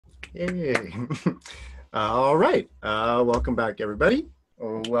Yay. All right. Welcome back, everybody.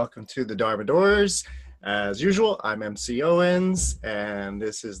 Welcome to the Dharma Doors. As usual, I'm MC Owens, and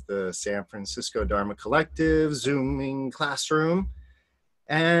this is the San Francisco Dharma Collective Zooming classroom.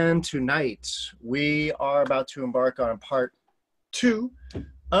 And tonight, we are about to embark on part 2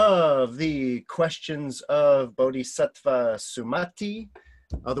 of the questions of Bodhisattva Sumati,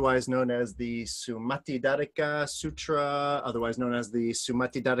 otherwise known as the Sumatidarika Sutra, otherwise known as the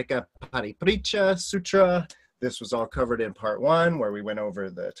Sumatidarika Paripricha Sutra. This was all covered in part 1, where we went over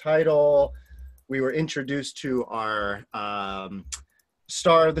the title. We were introduced to our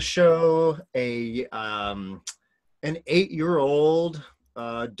star of the show, an 8-year-old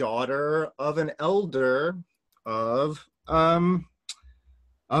daughter of an elder of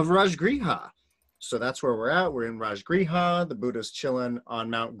Rajgriha. So that's where we're at. We're in Rajgriha. The Buddha's chilling on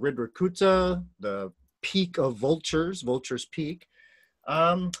Mount Gridrakuta, the peak of Vultures, Vultures Peak.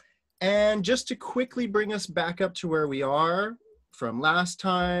 And just to quickly bring us back up to where we are from last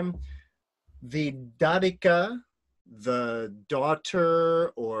time, the Darika, the daughter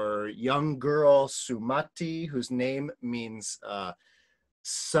or young girl Sumati, whose name means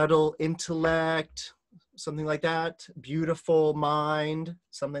subtle intellect, something like that, beautiful mind,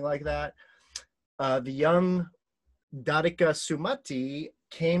 something like that. The young Darika Sumati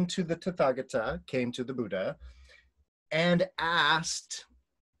came to the Tathagata, came to the Buddha, and asked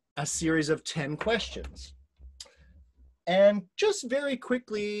a series of 10 questions. And just very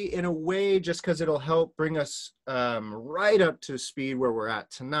quickly, in a way, just because it'll help bring us right up to speed where we're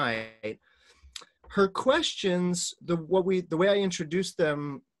at tonight, her questions, the way I introduced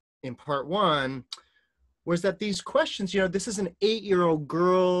them in part 1, was that these questions, this is an 8-year-old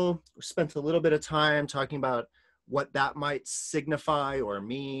girl who spent a little bit of time talking about what that might signify or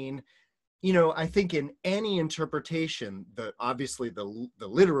mean. I think in any interpretation, obviously the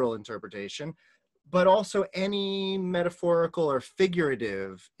literal interpretation, but also any metaphorical or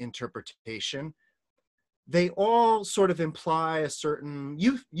figurative interpretation, they all sort of imply a certain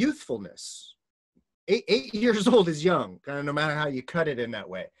youthfulness. 8 years old is young, kind of no matter how you cut it in that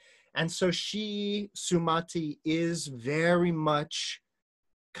way. And so Sumati, is very much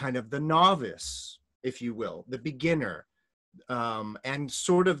kind of the novice, if you will, the beginner. And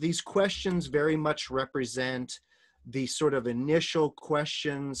sort of these questions very much represent the sort of initial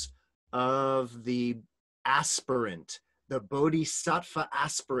questions of the aspirant, the bodhisattva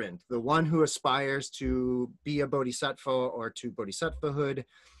aspirant, the one who aspires to be a bodhisattva or to bodhisattvahood.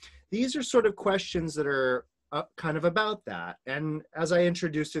 These are sort of questions that are kind of about that. And as I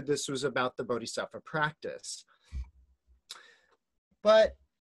introduced it, this was about the bodhisattva practice. But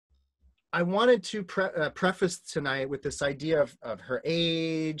I wanted to preface tonight with this idea of her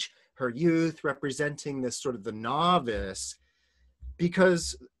age, her youth, representing this sort of the novice,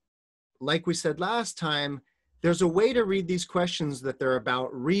 because like we said last time, there's a way to read these questions that they're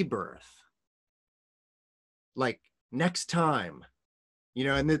about rebirth, like next time.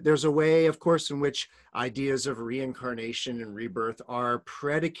 And there's a way, of course, in which ideas of reincarnation and rebirth are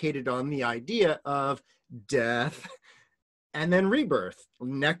predicated on the idea of death and then rebirth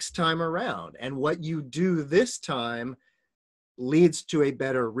next time around. And what you do this time leads to a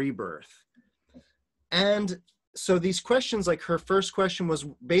better rebirth. And so these questions, like her first question was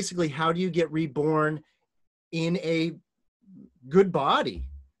basically, how do you get reborn in a good body?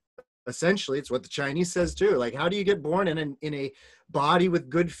 Essentially, it's what the Chinese says too. Like, how do you get born in a body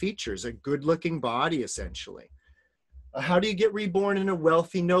with good features, a good-looking body, essentially? How do you get reborn in a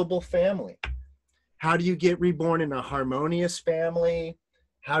wealthy, noble family? How do you get reborn in a harmonious family?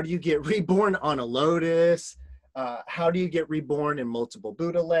 How do you get reborn on a lotus? How do you get reborn in multiple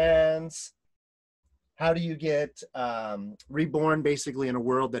Buddha lands? How do you get reborn basically in a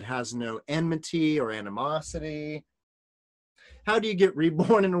world that has no enmity or animosity? How do you get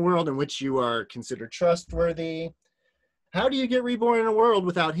reborn in a world in which you are considered trustworthy? How do you get reborn in a world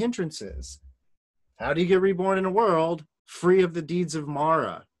without hindrances? How do you get reborn in a world free of the deeds of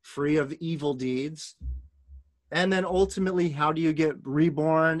Mara, free of evil deeds? And then ultimately, how do you get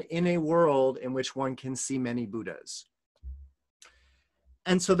reborn in a world in which one can see many Buddhas?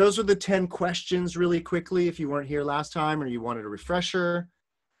 And so those are the 10 questions really quickly, if you weren't here last time or you wanted a refresher.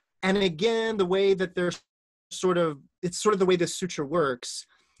 And again, the way that they're it's sort of the way the sutra works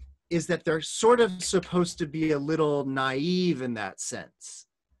is that they're sort of supposed to be a little naive in that sense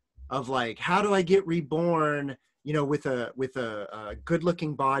of like, how do I get reborn, with a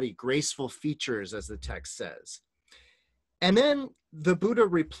good-looking body, graceful features, as the text says. And then the Buddha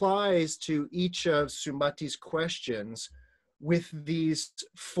replies to each of Sumati's questions with these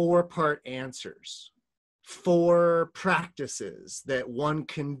 4-part answers. 4 practices that one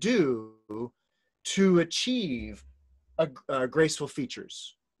can do to achieve graceful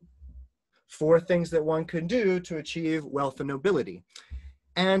features. 4 things that one can do to achieve wealth and nobility.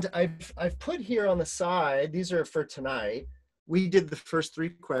 And I've put here on the side, these are for tonight. We did the first 3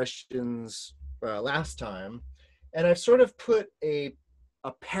 questions last time, and I've sort of put a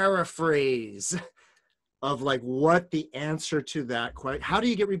paraphrase of like what the answer to that question, how do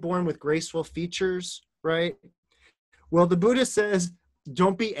you get reborn with graceful features, right? Well, the Buddha says,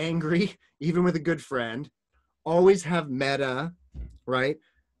 don't be angry, even with a good friend. Always have metta, right?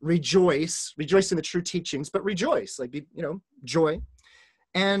 Rejoice in the true teachings, but rejoice, like, joy.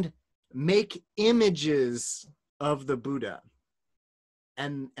 And make images of the Buddha.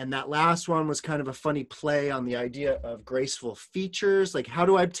 And that last one was kind of a funny play on the idea of graceful features. Like, how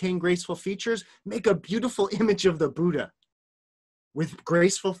do I obtain graceful features? Make a beautiful image of the Buddha with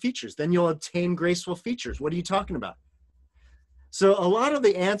graceful features. Then you'll obtain graceful features. What are you talking about? So a lot of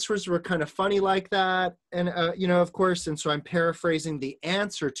the answers were kind of funny like that. And, of course, and so I'm paraphrasing, the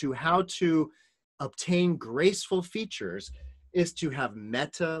answer to how to obtain graceful features is to have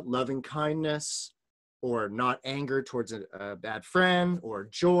metta, loving kindness, or not anger towards a bad friend, or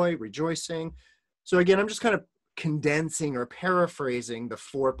joy, rejoicing. So again, I'm just kind of condensing or paraphrasing the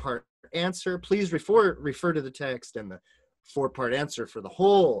 4-part answer. Please refer to the text and the 4-part answer for the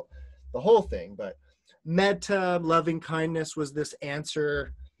whole thing. But metta, loving kindness was this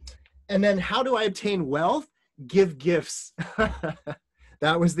answer. And then how do I obtain wealth? Give gifts.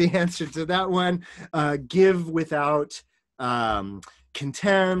 That was the answer to that one. Give without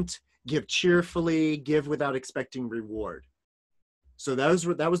contempt, give cheerfully, give without expecting reward. So that was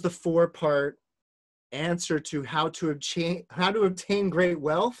the 4-part answer to how to obtain great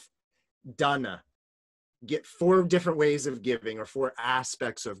wealth. Dana. Get 4 different ways of giving, or 4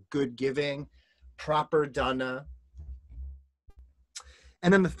 aspects of good giving, proper dana.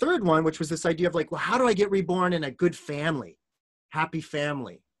 And then the 3rd one, which was this idea of like, well, how do I get reborn in a good family, happy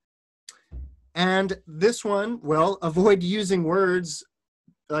family? And this one, well, avoid using words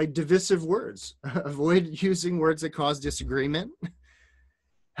like divisive words. Avoid using words that cause disagreement.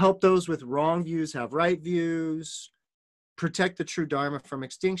 Help those with wrong views have right views. Protect the true Dharma from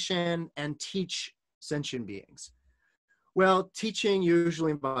extinction, and teach sentient beings. Well, teaching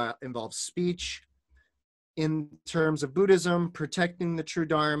usually involves speech. In terms of Buddhism, protecting the true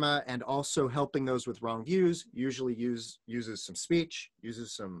Dharma and also helping those with wrong views usually uses some speech,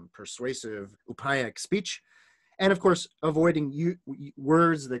 uses some persuasive upayic speech, and of course, avoiding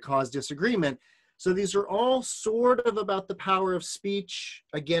words that cause disagreement. So these are all sort of about the power of speech.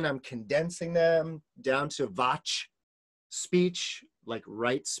 Again, I'm condensing them down to vach, speech, like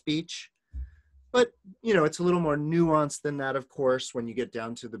right speech. But, it's a little more nuanced than that, of course, when you get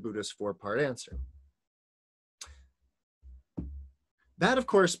down to the Buddha's 4-part answer. That, of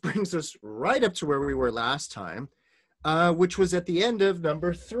course, brings us right up to where we were last time, which was at the end of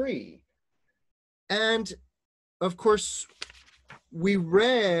number 3. And, of course, we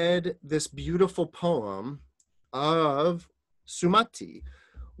read this beautiful poem of Sumati,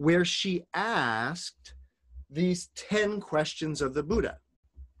 where she asked these 10 questions of the Buddha.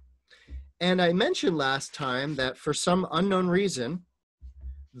 And I mentioned last time that for some unknown reason,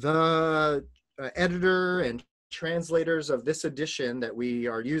 the editor and translators of this edition that we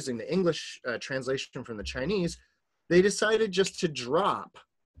are using, the English translation from the Chinese, they decided just to drop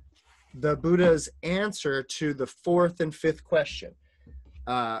the Buddha's answer to the 4th and 5th question.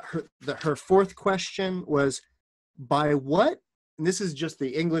 Her 4th question was, by what, and this is just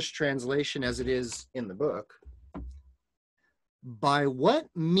the English translation as it is in the book, by what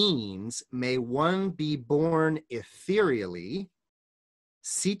means may one be born ethereally,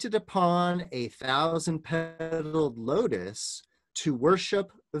 seated upon a 1,000-petaled lotus, to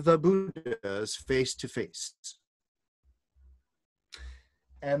worship the Buddhas face to face?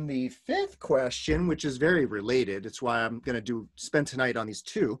 And the 5th question, which is very related, it's why I'm going to spend tonight on these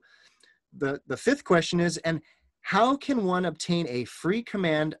 2. The 5th question is, and how can one obtain a free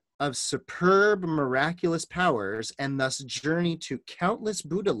command of superb miraculous powers and thus journey to countless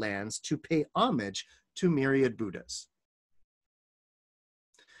Buddha lands to pay homage to myriad Buddhas?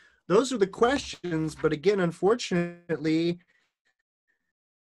 Those are the questions, but again, unfortunately,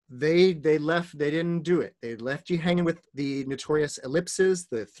 they didn't do it. They left you hanging with the notorious ellipses,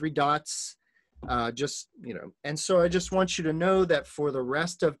 the 3 dots, and so I just want you to know that for the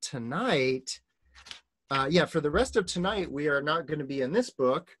rest of tonight, we are not going to be in this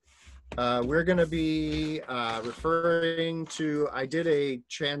book. We're going to be referring to, I did a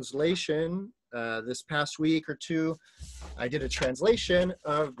translation this past week or 2. I did a translation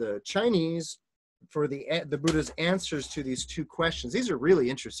of the Chinese for the Buddha's answers to these two questions. These are really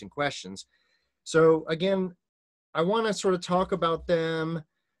interesting questions. So again, I want to sort of talk about them.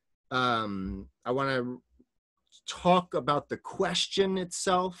 I want to talk about the question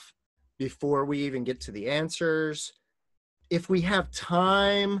itself before we even get to the answers. If we have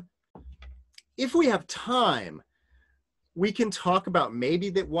time, we can talk about maybe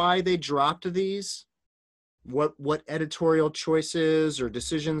that why they dropped these, what editorial choices or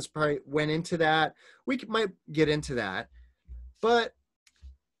decisions probably went into that. Might get into that, but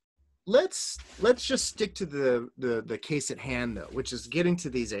let's just stick to the case at hand though, which is getting to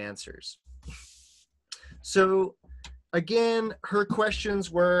these answers. So again, her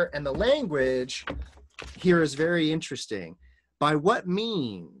questions were, and the language here is very interesting. By what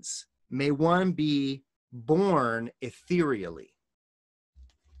means may one be born ethereally?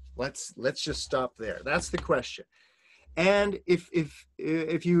 Let's just stop there. That's the question. And if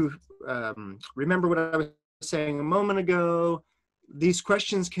you remember what I was saying a moment ago, these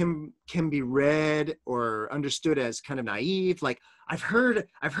questions can be read or understood as kind of naive. Like, I've heard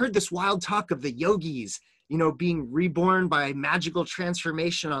this wild talk of the yogis, being reborn by magical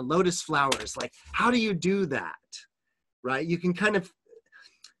transformation on lotus flowers. Like, how do you do that? Right? You can kind of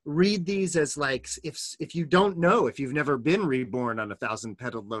read these as like, if you don't know, if you've never been reborn on a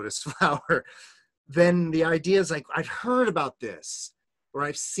 1,000-petaled lotus flower, then the idea is like, I've heard about this or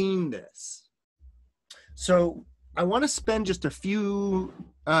I've seen this. So I want to spend just a few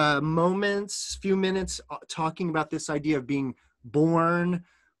minutes talking about this idea of being born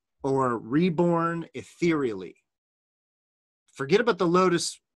or reborn ethereally. Forget about the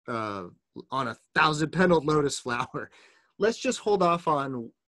lotus on a 1,000-petaled lotus flower. Let's just hold off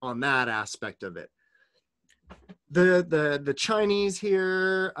on that aspect of it. The Chinese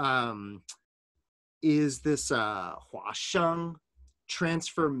here is this Huasheng,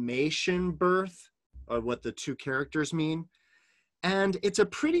 transformation, birth, or what the two characters mean. And it's a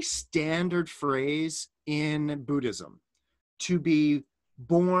pretty standard phrase in Buddhism, to be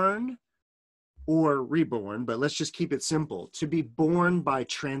born or reborn, but let's just keep it simple, to be born by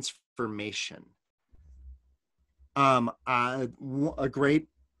transformation. A great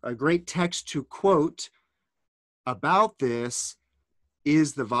text to quote about this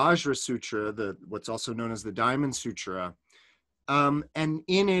is the Vajra Sutra, what's also known as the Diamond Sutra. And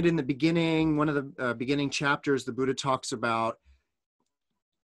in it, in the beginning, one of the beginning chapters, the Buddha talks about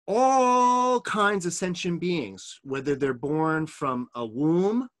all kinds of sentient beings, whether they're born from a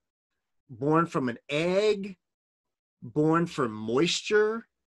womb, born from an egg, born from moisture,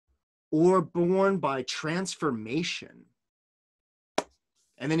 or born by transformation.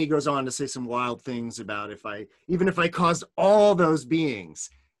 And then he goes on to say some wild things about even if I caused all those beings,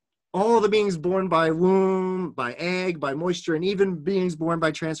 all the beings born by womb, by egg, by moisture, and even beings born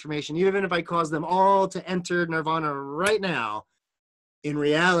by transformation, even if I caused them all to enter nirvana right now, in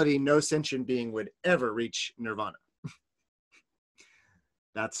reality, no sentient being would ever reach nirvana.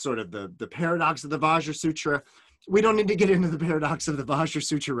 That's sort of the paradox of the Vajra Sutra. We don't need to get into the paradox of the Vajra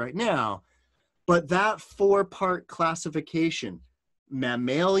Sutra right now, but that 4-part classification,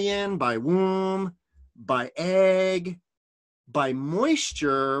 mammalian by womb, by egg, by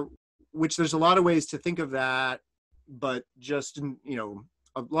moisture, which there's a lot of ways to think of that, but just,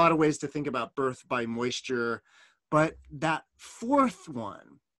 a lot of ways to think about birth by moisture. But that 4th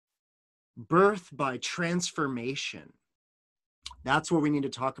one, birth by transformation, that's what we need to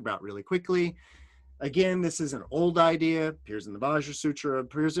talk about really quickly. Again, this is an old idea, appears in the Vajra Sutra,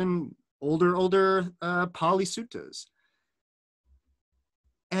 appears in older Pali Suttas.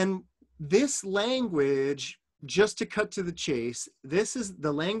 And this language, just to cut to the chase, this is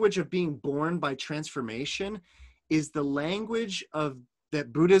the language of being born by transformation, is the language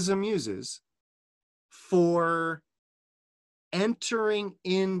that Buddhism uses for entering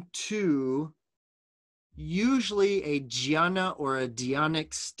into usually a jhana or a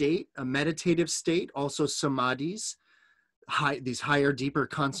dhyanic state, a meditative state, also samadhis, these higher, deeper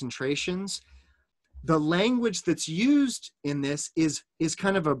concentrations. The language that's used in this is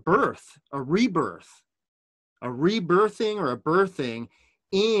kind of a birth, a rebirth, a rebirthing or a birthing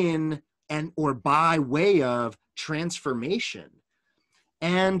in or by way of transformation.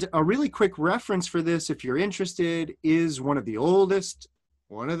 And a really quick reference for this, if you're interested, is one of the oldest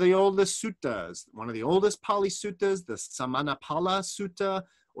suttas, one of the oldest Pali suttas, the Samanapala Sutta,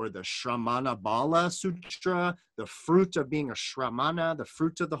 or the Shramanabala Sutra, the fruit of being a Shramana, the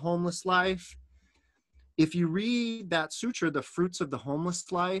fruit of the homeless life. If you read that sutra, the fruits of the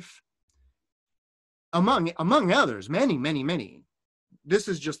homeless life, among others, many, this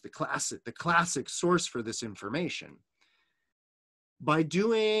is just the classic source for this information. by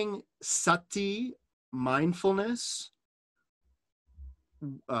doing sati, mindfulness,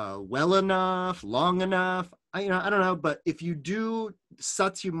 well enough, long enough, I don't know, but if you do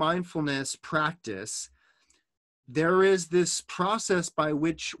sati mindfulness practice, there is this process by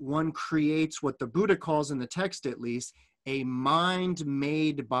which one creates what the Buddha calls, in the text at least, a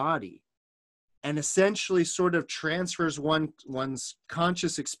mind-made body, and essentially sort of transfers one's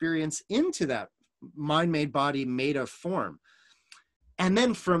conscious experience into that mind-made body made of form. And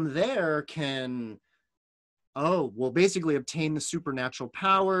then from there can, basically obtain the supernatural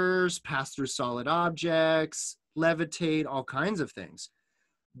powers, pass through solid objects, levitate, all kinds of things.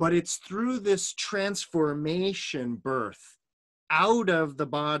 But it's through this transformation birth out of the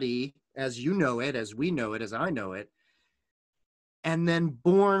body as you know it, as we know it, as I know it, and then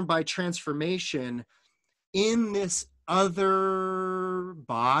born by transformation in this other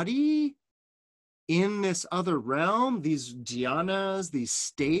body, in this other realm, these dhyanas, these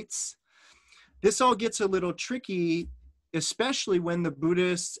states. This all gets a little tricky, especially when the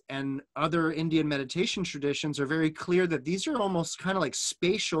Buddhists and other Indian meditation traditions are very clear that these are almost kind of like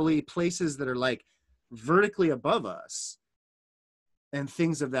spatially places that are like vertically above us and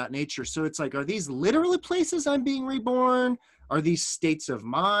things of that nature. So it's like, are these literally places I'm being reborn? Are these states of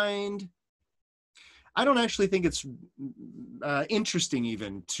mind? I don't actually think it's interesting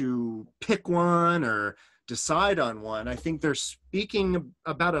even to pick one or decide on one. I think they're speaking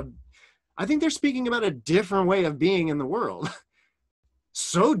about a different way of being in the world.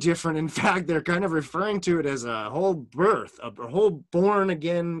 So different, in fact, they're kind of referring to it as a whole birth, a whole born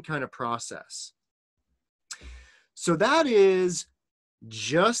again kind of process. So that is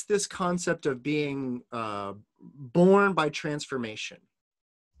just this concept of being born by transformation.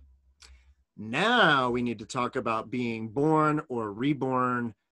 Now we need to talk about being born or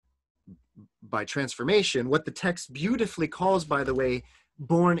reborn by transformation, what the text beautifully calls, by the way,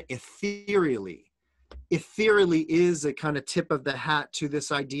 born ethereally. Ethereally is a kind of tip of the hat to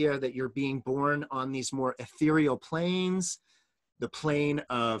this idea that you're being born on these more ethereal planes, the plane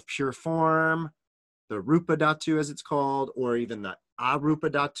of pure form, the rupa dhatu as it's called, or even the arupa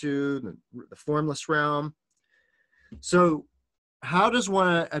dhatu, the formless realm. So how does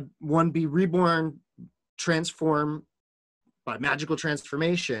one be reborn, transformed by magical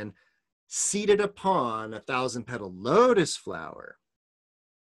transformation, seated upon a 1,000-petaled lotus flower?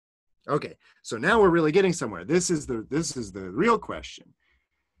 Okay, so now we're really getting somewhere. This is the real question.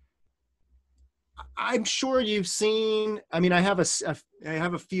 I'm sure you've seen, I mean, I have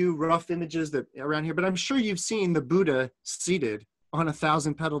a few rough images that around here, but I'm sure you've seen the Buddha seated on a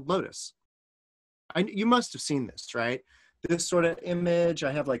 1,000-petaled lotus. You must have seen this, right? This sort of image.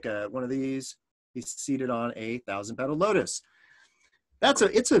 I have like one of these. He's seated on a 1,000-petaled lotus.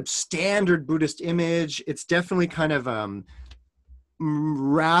 It's a standard Buddhist image. It's definitely kind of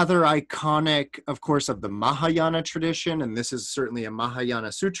rather iconic, of course, of the Mahayana tradition, and this is certainly a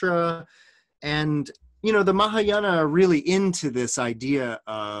Mahayana sutra. And the Mahayana are really into this idea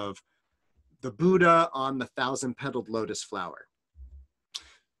of the Buddha on the 1,000-petaled lotus flower.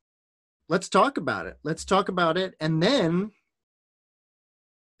 Let's talk about it. And then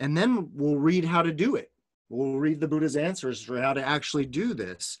we'll read how to do it. We'll read the Buddha's answers for how to actually do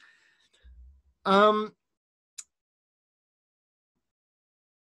this.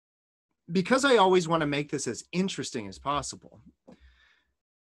 Because I always want to make this as interesting as possible,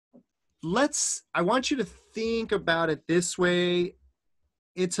 I want you to think about it this way.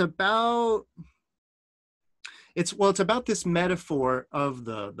 It's about this metaphor of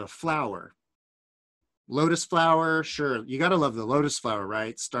the flower. Lotus flower, sure, you got to love the lotus flower,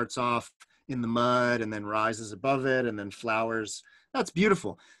 right? Starts off in the mud and then rises above it and then flowers. That's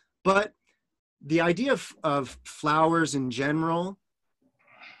beautiful. But the idea of flowers in general,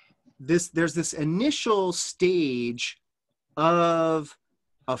 there's this initial stage of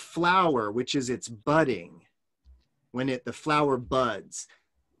a flower, which is its budding, when the flower buds.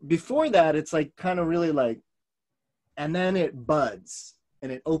 Before that, it's like kind of really like, and then it buds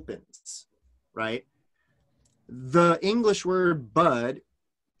and it opens, right? The English word bud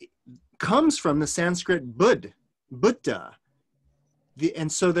comes from the Sanskrit Buddha.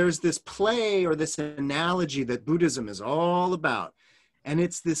 And so there's this play or this analogy that Buddhism is all about. And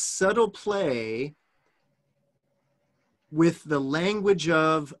it's this subtle play with the language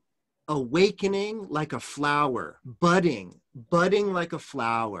of awakening like a flower, budding like a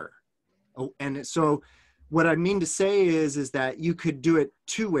flower. Oh, and so what I mean to say is that you could do it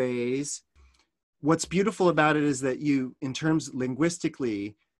two ways. What's beautiful about it is that in terms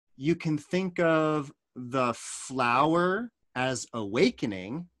linguistically, you can think of the flower as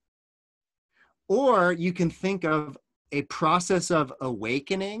awakening, or you can think of a process of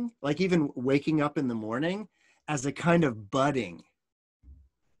awakening, like even waking up in the morning, as a kind of budding,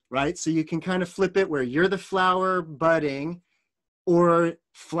 right? So you can kind of flip it where you're the flower budding, or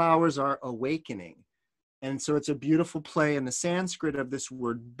flowers are awakening. And so it's a beautiful play in the Sanskrit of this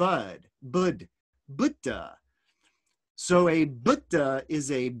word bud, Buddha. So a Buddha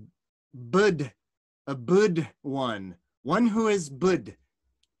is a bud one who is bud,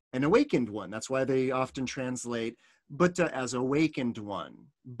 an awakened one. That's why they often translate Buddha as awakened one,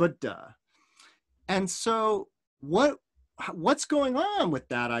 Buddha. And so what's going on with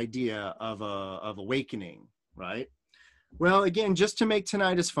that idea of awakening, right? Well, again, just to make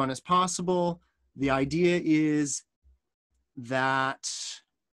tonight as fun as possible, the idea is that,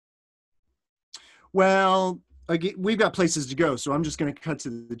 well, again, we've got places to go, so I'm just going to cut to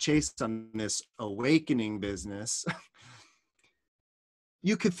the chase on this awakening business.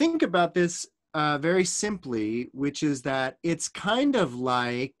 You could think about this very simply, which is that it's kind of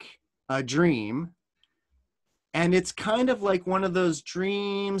like a dream. And it's kind of like one of those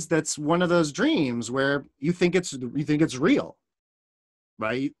dreams that's one of those dreams where you think it's real,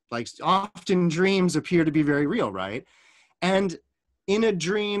 right? Like often dreams appear to be very real, right? And in a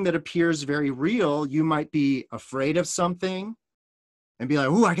dream that appears very real, you might be afraid of something and be like,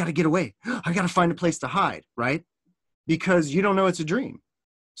 oh, I got to get away. I got to find a place to hide, right? Because you don't know it's a dream.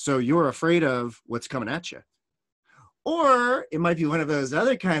 So you're afraid of what's coming at you. Or it might be one of those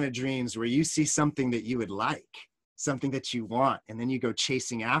other kind of dreams where you see something that you would like, something that you want, and then you go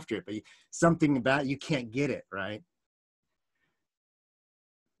chasing after it, but something about you can't get it, right?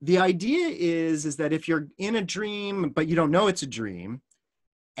 The idea is that if you're in a dream, but you don't know it's a dream,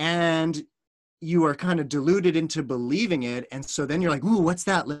 and you are kind of deluded into believing it, and so then you're like, ooh, what's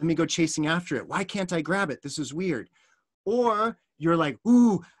that? Let me go chasing after it. Why can't I grab it? This is weird. Or you're like,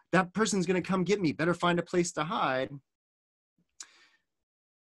 ooh, that person's going to come get me. Better find a place to hide.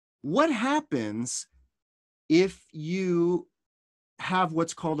 What happens if you have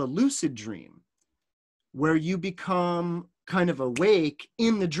what's called a lucid dream, where you become kind of awake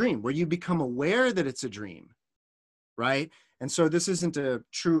in the dream, where you become aware that it's a dream, right? And so this isn't a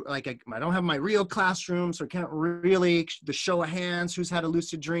true, like I don't have my real classroom, so I can't really, the show of hands, who's had a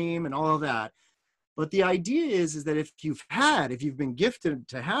lucid dream and all of that. But the idea is that if you've been gifted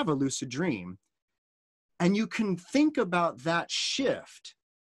to have a lucid dream, and you can think about that shift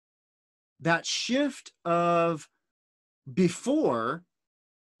of before,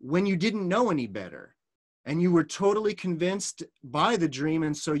 when you didn't know any better and you were totally convinced by the dream,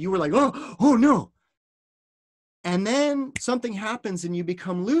 and so you were like, oh no, and then something happens and you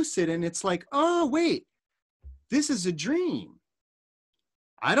become lucid, and it's like, oh wait, this is a dream.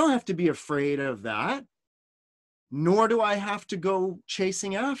 I don't have to be afraid of that, nor do I have to go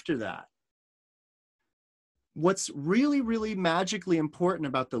chasing after that. What's really, really magically important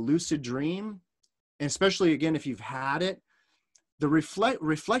about the lucid dream, and especially again, if you've had it, the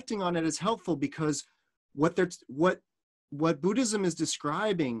reflecting on it is helpful, because what Buddhism is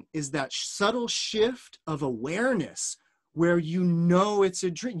describing is that subtle shift of awareness where you know it's a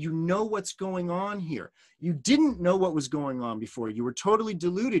dream, you know what's going on here. You didn't know what was going on before. You were totally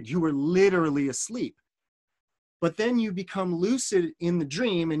deluded. You were literally asleep. But then you become lucid in the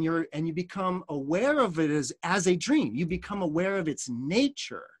dream, and you become aware of it as a dream. You become aware of its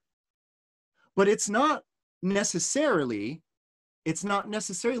nature. But it's not necessarily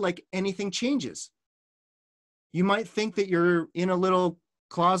like anything changes. You might think that you're in a little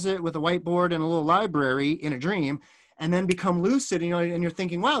closet with a whiteboard and a little library in a dream, and then become lucid, and you're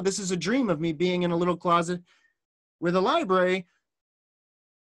thinking, wow, this is a dream of me being in a little closet with a library.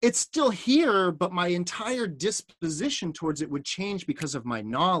 It's still here, but my entire disposition towards it would change because of my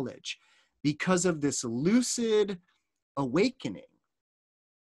knowledge, because of this lucid awakening.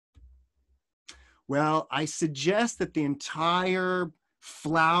 Well, I suggest that the entire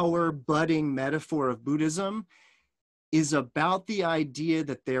flower budding metaphor of Buddhism is about the idea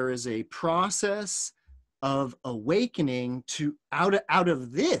that there is a process of awakening to out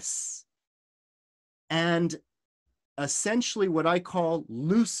of this, and essentially what I call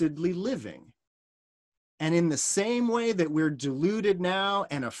lucidly living. And in the same way that we're deluded now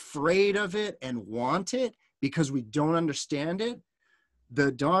and afraid of it and want it because we don't understand it,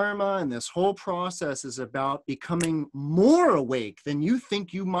 the Dharma and this whole process is about becoming more awake than you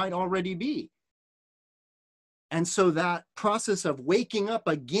think you might already be. And so that process of waking up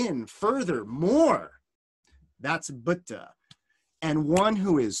again, further, more, that's Buddha. And one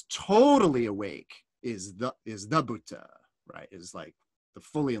who is totally awake is the Buddha, right? Is like the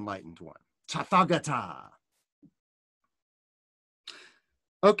fully enlightened one. Tathagata.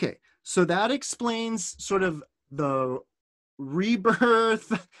 Okay, so that explains sort of the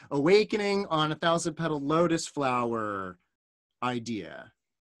rebirth, awakening on a 1,000-petaled lotus flower idea.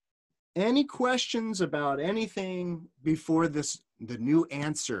 Any questions about anything before this, the new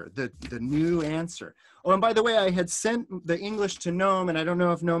answer, the new answer? Oh, and by the way, I had sent the English to Noam, and I don't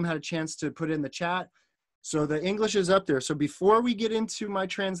know if Noam had a chance to put it in the chat. So the English is up there. So before we get into my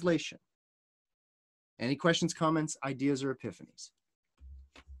translation, any questions, comments, ideas, or epiphanies?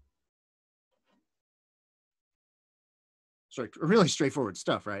 So really straightforward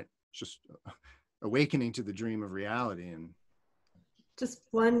stuff, right? It's just awakening to the dream of reality. And just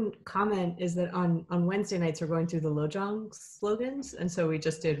one comment is that on Wednesday nights, we're going through the Lojong slogans. And so we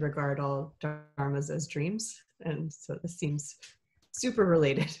just did regard all dharmas as dreams. And so this seems super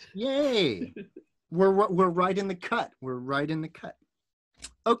related. Yay. We're right in the cut. We're right in the cut.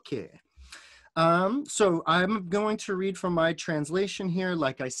 Okay. So I'm going to read from my translation here.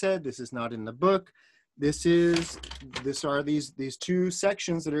 Like I said, this is not in the book. These are these two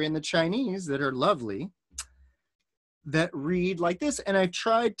sections that are in the Chinese that are lovely, that read like this. And I've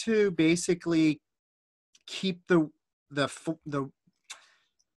tried to basically keep I'm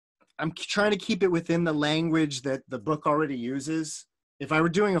trying to keep it within the language that the book already uses. If I were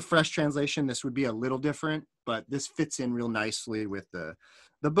doing a fresh translation, this would be a little different, but this fits in real nicely with the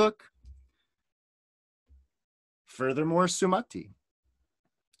book. Furthermore, Sumati.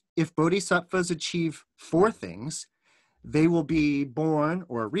 If bodhisattvas achieve 4 things, they will be born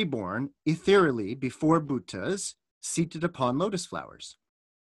or reborn ethereally before Buddhas, seated upon lotus flowers.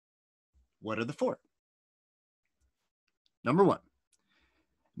 What are the 4? Number 1,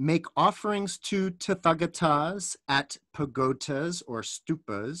 make offerings to tathagatas at pagodas or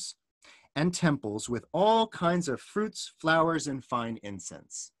stupas and temples with all kinds of fruits, flowers, and fine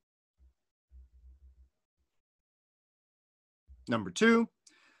incense. Number 2,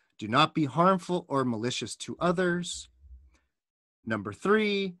 do not be harmful or malicious to others. Number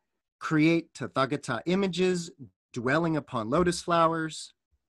 3, create tathagata images dwelling upon lotus flowers.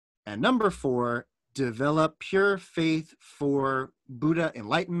 And number 4, develop pure faith for Buddha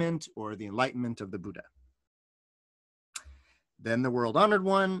enlightenment or the enlightenment of the Buddha. Then the world-honored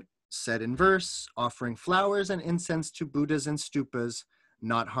one said in verse, offering flowers and incense to Buddhas and stupas,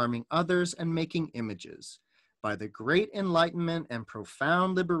 not harming others and making images. By the great enlightenment and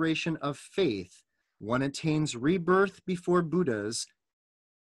profound liberation of faith, one attains rebirth before Buddhas,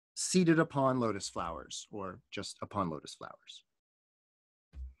 seated upon lotus flowers, or just upon lotus flowers.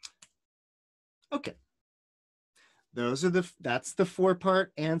 Okay. That's the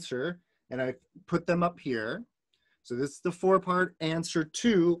 4-part answer, and I put them up here. So this is the 4-part answer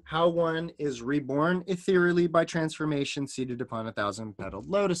to how one is reborn ethereally by transformation, seated upon a 1,000-petaled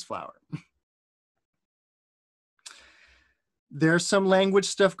lotus flower. There's some language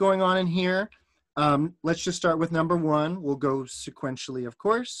stuff going on in here. Let's just start with number 1. We'll go sequentially, of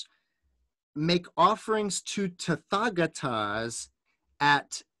course. Make offerings to tathagatas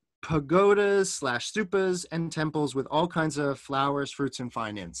at pagodas/stupas and temples with all kinds of flowers, fruits, and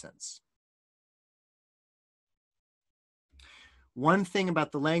fine incense. One thing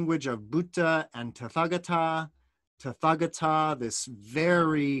about the language of Buddha and Tathagata, this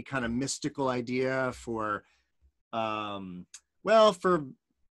very kind of mystical idea for for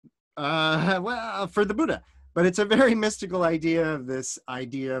the Buddha, but it's a very mystical idea of this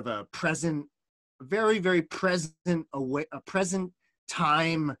idea of a present, very, very present, a present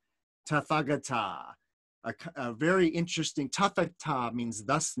time Tathagata, a very interesting. Tathagata means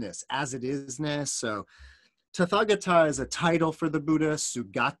thusness, as it isness. So Tathagata is a title for the Buddha.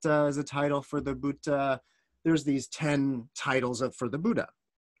 Sugata is a title for the Buddha. There's these 10 titles for the Buddha.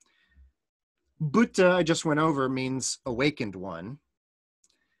 Buddha, I just went over, means awakened one.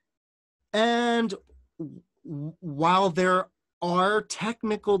 And while there are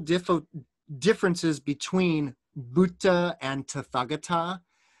technical differences between Buddha and Tathagata,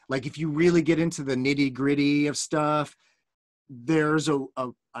 like if you really get into the nitty-gritty of stuff, there's a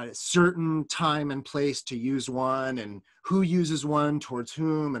certain time and place to use one and who uses one towards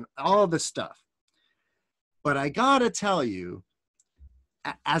whom and all this stuff. But I gotta tell you,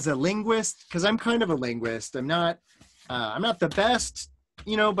 as a linguist, because I'm kind of a linguist, I'm not the best,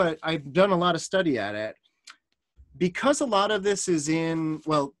 but I've done a lot of study at it. Because a lot of this is in,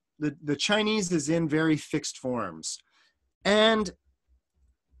 well, the Chinese is in very fixed forms. And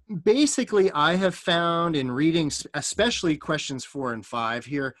basically, I have found in reading, especially questions 4 and 5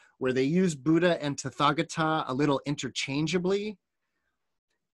 here, where they use Buddha and Tathagata a little interchangeably,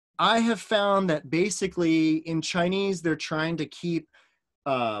 I have found that basically in Chinese, they're trying to keep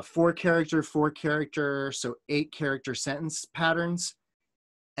 4-character, so 8-character sentence patterns.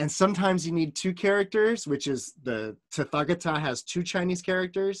 And sometimes you need two characters, which is the Tathagata has two Chinese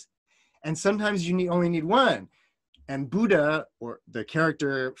characters. And sometimes you only need one. And Buddha, or the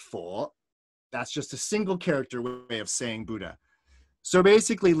character Fo, that's just a single character way of saying Buddha. So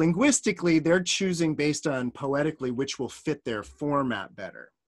basically, linguistically, they're choosing based on poetically which will fit their format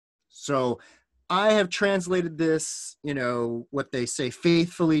better. So I have translated this, what they say,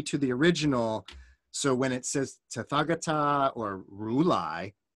 faithfully to the original. So when it says Tathagata or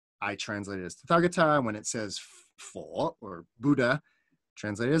Rulai, I translate it as Tathagata. When it says Fo or Buddha,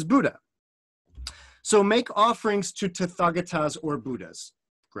 translate it as Buddha. So make offerings to Tathagatas or Buddhas.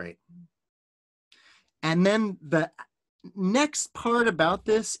 Great. And then the next part about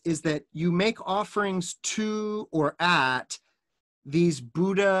this is that you make offerings to or at these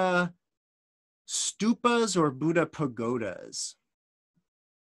Buddha stupas or Buddha pagodas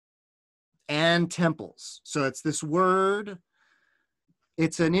and temples. So it's this word.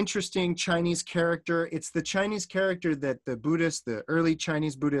 It's an interesting Chinese character. It's the Chinese character that the Buddhists, the early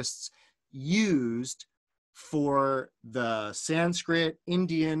Chinese Buddhists, used for the Sanskrit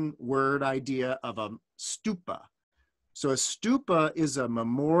Indian word idea of a stupa. So a stupa is a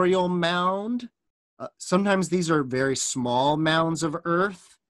memorial mound. Sometimes these are very small mounds of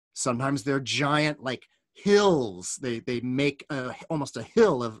earth. Sometimes they're giant, like hills. They make almost a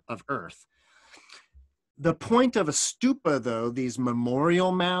hill of earth. The point of a stupa, though, these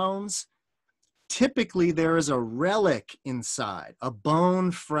memorial mounds, typically there is a relic inside, a bone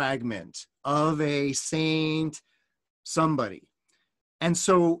fragment of a saint, somebody. And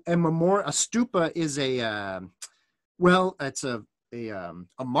so a stupa is it's a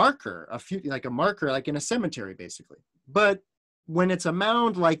marker, like a marker, like in a cemetery, basically. But when it's a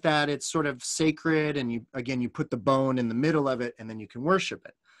mound like that, it's sort of sacred, and you put the bone in the middle of it, and then you can worship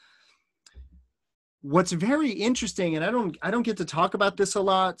it. What's very interesting, and I don't get to talk about this a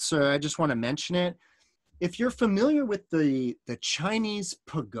lot, so I just want to mention it. If you're familiar with the Chinese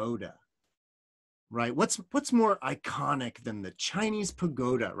pagoda, right? What's more iconic than the Chinese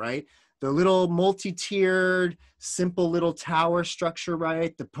pagoda, right? The little multi-tiered, simple little tower structure,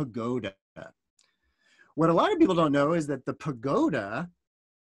 right? The pagoda. What a lot of people don't know is that the pagoda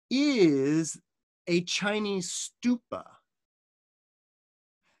is a Chinese stupa.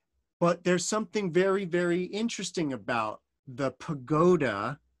 But there's something very, very interesting about the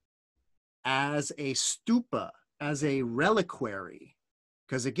pagoda as a stupa, as a reliquary.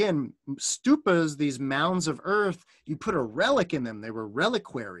 Because again, stupas, these mounds of earth, you put a relic in them. They were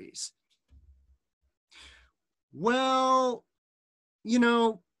reliquaries. Well,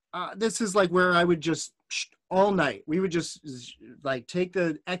 this is like where I would just all night. We would just like take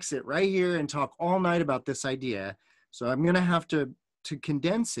the exit right here and talk all night about this idea. So I'm going to have to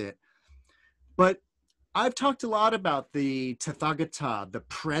condense it. But I've talked a lot about the Tathagata, the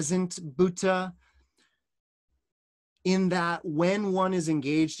present Buddha, in that when one is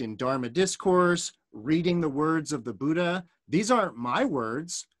engaged in Dharma discourse, reading the words of the Buddha, these aren't my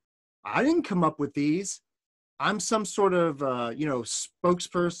words. I didn't come up with these. I'm some sort of,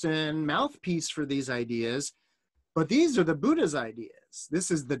 spokesperson, mouthpiece for these ideas, but these are the Buddha's ideas.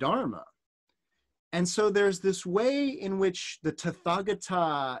 This is the Dharma. And so there's this way in which the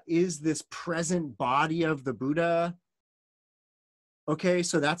Tathagata is this present body of the Buddha. Okay,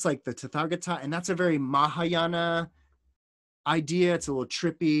 so that's like the Tathagata, and that's a very Mahayana idea. It's a little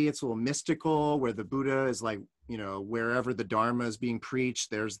trippy, it's a little mystical, where the Buddha is like, wherever the Dharma is being preached,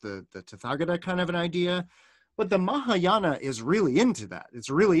 there's the Tathagata kind of an idea. But the Mahayana is really into that. It's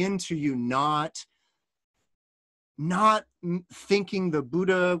really into you not thinking the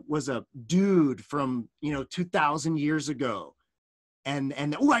Buddha was a dude from 2,000 years ago, and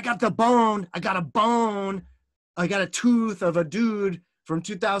I got a bone, I got a tooth of a dude from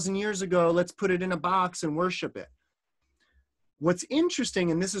 2,000 years ago. Let's put it in a box and worship it. What's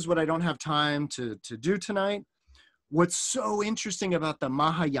interesting, and this is what I don't have time to do tonight, what's so interesting about the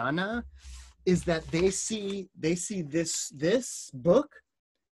Mahayana is that they see this book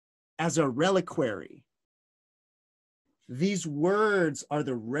as a reliquary. These words are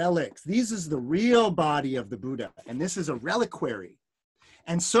the relics. This is the real body of the Buddha, and this is a reliquary.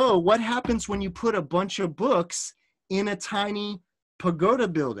 And so what happens when you put a bunch of books in a tiny pagoda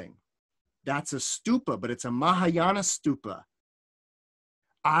building? That's a stupa, but it's a Mahayana stupa,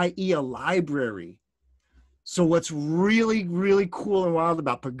 i.e. a library. So what's really, really cool and wild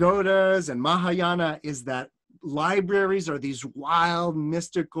about pagodas and Mahayana is that libraries are these wild,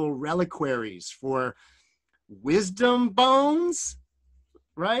 mystical reliquaries for wisdom bones,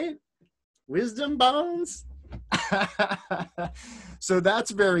 right? Wisdom bones. So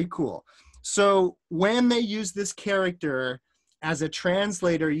that's very cool. So when they use this character as a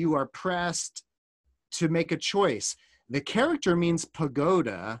translator, you are pressed to make a choice. The character means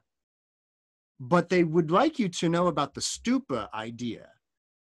pagoda, but they would like you to know about the stupa idea.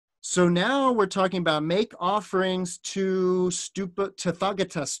 So now we're talking about make offerings to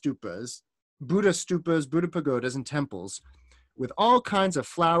Tathagata stupas, Buddha pagodas, and temples with all kinds of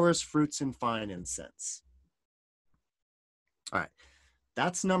flowers, fruits, and fine incense. All right,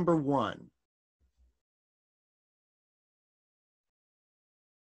 that's number one.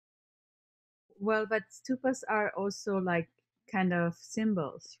 Well, but stupas are also like kind of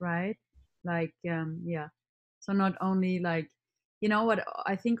symbols, right? Like, yeah. So not only like, you know what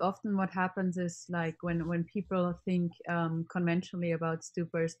I think often what happens is like when people think conventionally about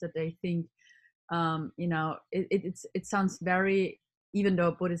stupas, that they think, you know, it sounds very, even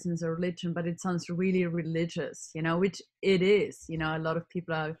though Buddhism is a religion, but it sounds really religious, you know, which it is. You know, a lot of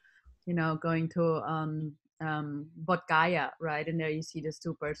people are, you know, going to Bodh Gaya, right? And there you see the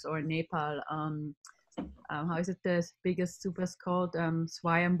stupas, or in Nepal, how is it the biggest stupas called?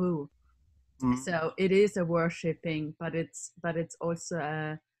 Swayambhu. So it is a worshipping, but it's also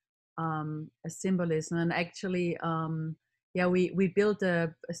a symbolism. And actually, yeah, we built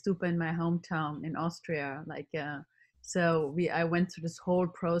a stupa in my hometown in Austria. Like, so I went through this whole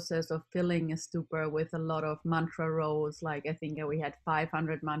process of filling a stupa with a lot of mantra rolls. Like, I think we had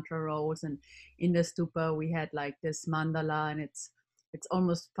 500 mantra rolls, and in the stupa we had like this mandala, and it's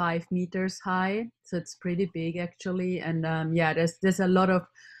almost 5 meters high, so it's pretty big actually. And yeah, there's a lot of,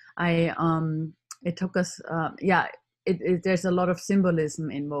 it took us, yeah, there's a lot of symbolism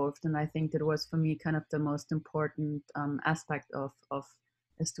involved, and I think that was for me kind of the most important aspect of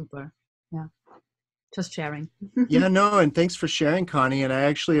a stupa. Yeah, just sharing. Yeah, no, and thanks for sharing, Connie. And I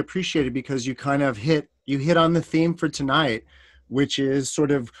actually appreciate it because you kind of hit on the theme for tonight, which is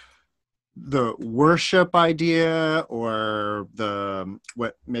sort of the worship idea, or the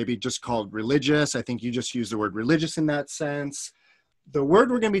what maybe just called religious. I think you just used the word religious in that sense. The word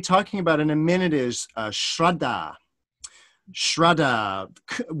we're going to be talking about in a minute is shraddha. Shraddha,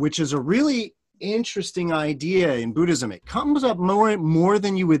 which is a really interesting idea in Buddhism. It comes up more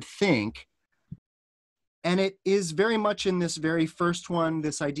than you would think. And it is very much in this very first one,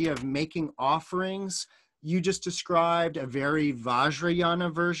 this idea of making offerings. You just described a very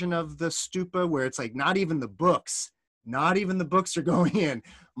Vajrayana version of the stupa, where it's like not even the books are going in.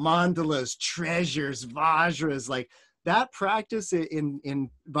 Mandalas, treasures, vajras, like that practice in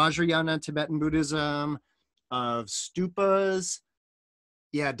Vajrayana Tibetan Buddhism of stupas.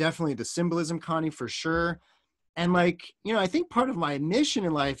 Yeah, definitely the symbolism, Connie, for sure. And like, you know, I think part of my mission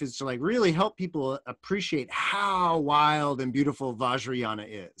in life is to like really help people appreciate how wild and beautiful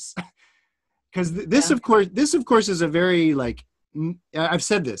Vajrayana is. Because this, of course, is a very like, I've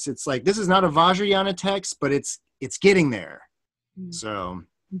said this, it's like, this is not a Vajrayana text, but it's getting there. So.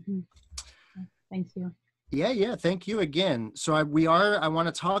 Thank you. Yeah. Thank you again. So I want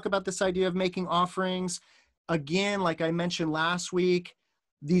to talk about this idea of making offerings. Again, like I mentioned last week,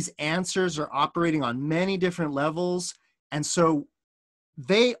 these answers are operating on many different levels. And so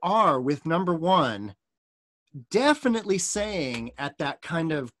they are, with number one, definitely saying at that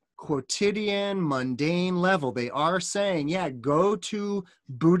kind of quotidian, mundane level, they are saying, yeah, go to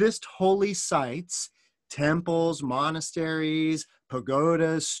Buddhist holy sites, temples, monasteries,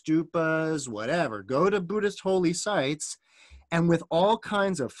 pagodas, stupas, whatever. Go to Buddhist holy sites, and with all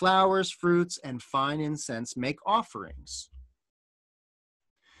kinds of flowers, fruits, and fine incense, make offerings.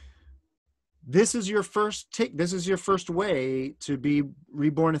 This is your first way to be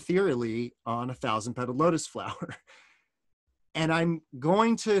reborn ethereally on a 1,000-petaled lotus flower. And I'm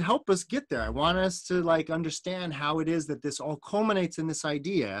going to help us get there. I want us to like understand how it is that this all culminates in this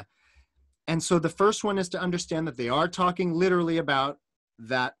idea. And so the first one is to understand that they are talking literally about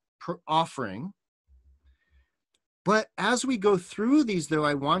that offering. But as we go through these, though,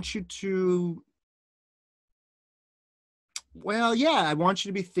 I want you to, I want you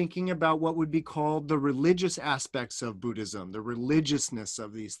to be thinking about what would be called the religious aspects of Buddhism, the religiousness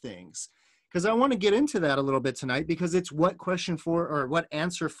of these things. Because I want to get into that a little bit tonight, because it's what question 4 or what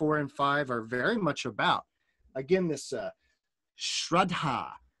answer 4 and 5 are very much about. Again, this shraddha,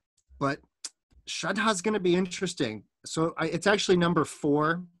 but shraddha is going to be interesting. So it's actually number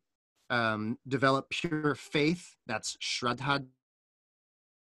 4, develop pure faith. That's shraddha.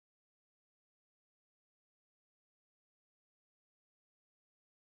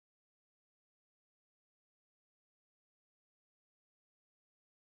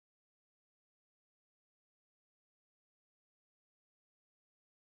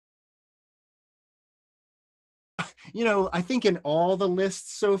 You know, I think in all the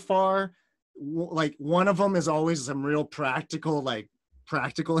lists so far, like one of them is always some real practical, like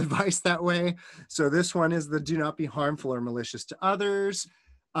practical advice that way. So this one is the do not be harmful or malicious to others.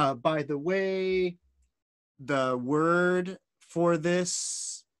 By the way, the word for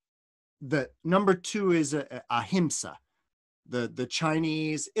this, the number 2 is ahimsa. The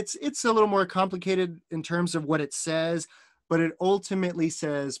Chinese, it's a little more complicated in terms of what it says, but it ultimately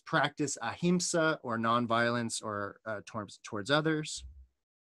says practice ahimsa, or nonviolence, or towards others.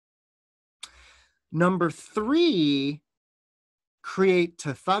 Number 3, create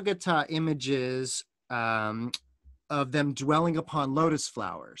tathagata images of them dwelling upon lotus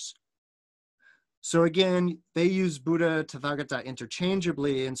flowers. So again, they use Buddha, Tathagata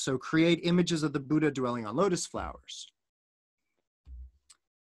interchangeably, and so create images of the Buddha dwelling on lotus flowers.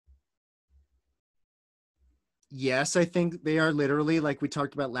 Yes, I think they are literally, like we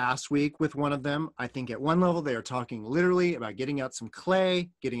talked about last week with one of them. I think at one level they are talking literally about getting out some clay,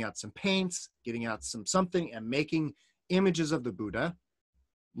 getting out some paints, getting out something, and making images of the Buddha,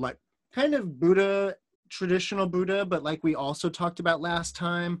 like kind of Buddha, traditional Buddha, but like we also talked about last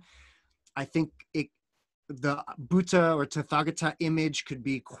time, I think the Buddha or Tathagata image could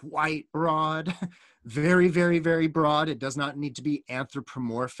be quite broad, very, very, very broad. It does not need to be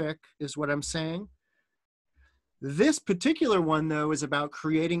anthropomorphic, is what I'm saying. This particular one, though, is about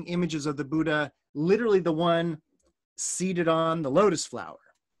creating images of the Buddha, literally the one seated on the lotus flower.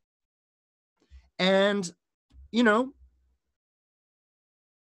 And, you know,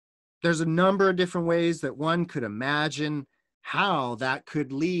 there's a number of different ways that one could imagine how that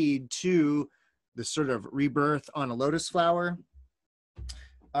could lead to the sort of rebirth on a lotus flower.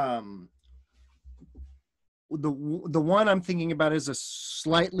 The one I'm thinking about is a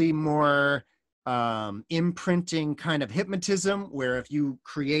slightly more imprinting kind of hypnotism, where if you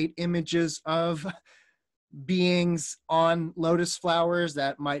create images of beings on lotus flowers,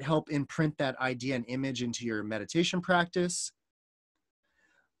 that might help imprint that idea and image into your meditation practice.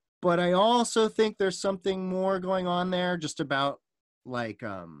 But I also think there's something more going on there, just about like,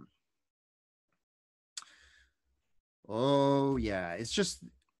 oh yeah, it's just,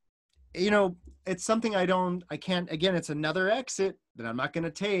 you know, it's something I can't, again, it's another exit that I'm not going to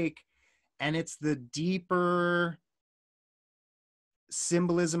take. And it's the deeper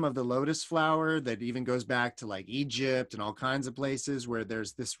symbolism of the lotus flower that even goes back to like Egypt and all kinds of places, where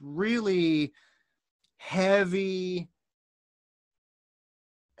there's this really heavy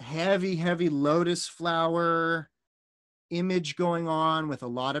lotus flower image going on with a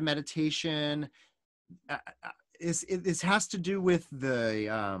lot of meditation. This has to do with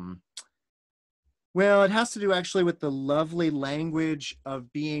the, well, it has to do actually with the lovely language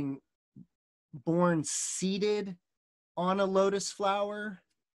of being born seated on a lotus flower.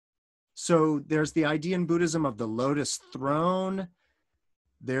 So there's the idea in Buddhism of the lotus throne.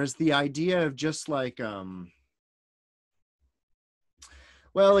 There's the idea of just like,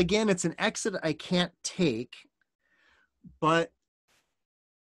 well, again, it's an exit I can't take, but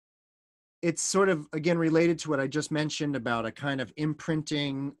it's sort of, again, related to what I just mentioned about a kind of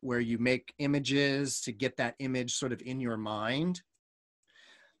imprinting where you make images to get that image sort of in your mind.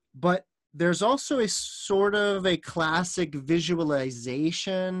 But there's also a sort of a classic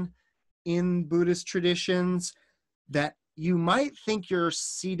visualization in Buddhist traditions that you might think you're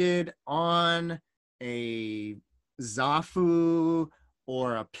seated on a zafu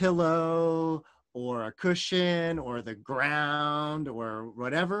or a pillow or a cushion or the ground or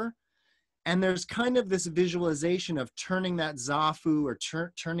whatever. And there's kind of this visualization of turning that zafu or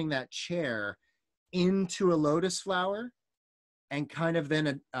turning that chair into a lotus flower, and kind of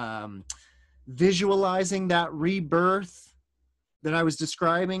then visualizing that rebirth that I was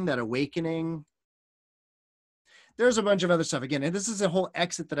describing, that awakening. There's a bunch of other stuff. Again, and this is a whole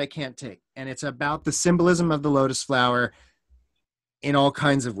exit that I can't take. And it's about the symbolism of the lotus flower in all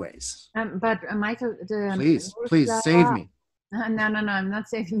kinds of ways. But Michael, the please flower, save me. No, I'm not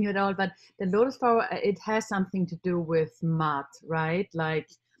saving you at all. But the lotus flower, it has something to do with mud, right? Like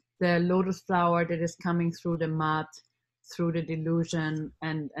the lotus flower that is coming through the mud, through the delusion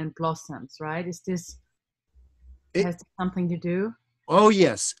and blossoms, right? Is this, has something to do? Oh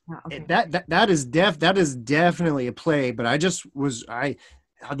yes. Oh, okay. That is definitely a play, but this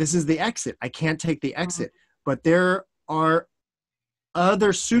is the exit. I can't take the exit. But there are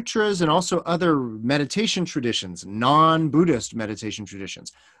other sutras and also other meditation traditions, non-Buddhist meditation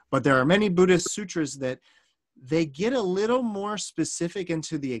traditions. But there are many Buddhist sutras that they get a little more specific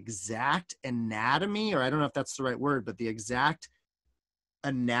into the exact anatomy, or I don't know if that's the right word, but the exact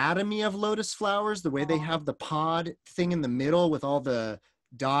anatomy of lotus flowers, the way they have the pod thing in the middle with all the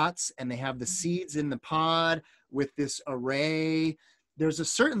dots, and they have the seeds in the pod with this array. there's a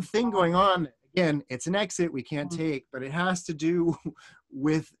certain thing going on. Again, it's an exit we can't take, but it has to do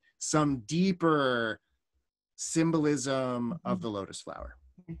with some deeper symbolism of the lotus flower.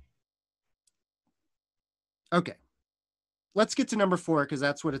 Okay, let's get to number 4, because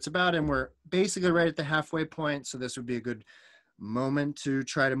that's what it's about, and we're basically right at the halfway point, so this would be a good moment to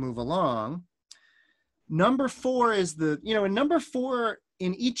try to move along. Number 4 is the, you know, in number 4,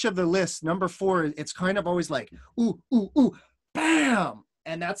 in each of the lists, number 4, it's kind of always like, ooh, ooh, ooh, bam!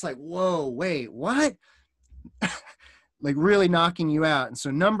 And that's like, whoa, wait, what? Like really knocking you out. And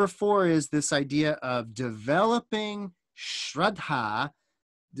so number 4 is this idea of developing shraddha,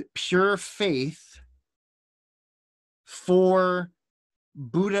 pure faith, for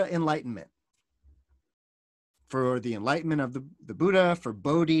Buddha enlightenment, for the enlightenment of the Buddha, for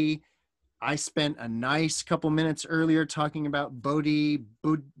Bodhi. I spent a nice couple minutes earlier talking about Bodhi,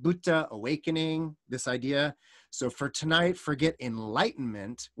 Buddha, awakening, this idea. So for tonight, forget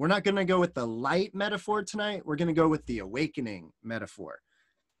enlightenment. We're not going to go with the light metaphor tonight. We're going to go with the awakening metaphor.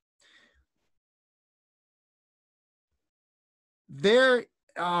 This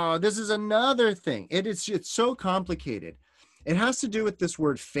is another thing. It's so complicated. It has to do with this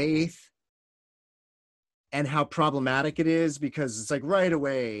word faith and how problematic it is, because it's like right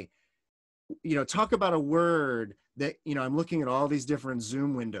away, you know, talk about a word that, you know, I'm looking at all these different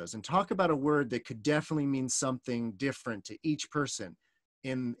Zoom windows, and talk about a word that could definitely mean something different to each person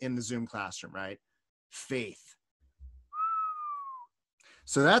in the Zoom classroom, right? Faith.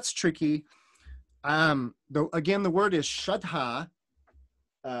 So that's tricky. Again, the word is shraddha,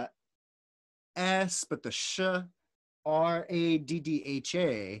 S, but the sh,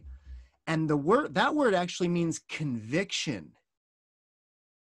 R-A-D-D-H-A, and that word actually means conviction.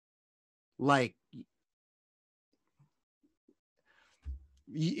 Like,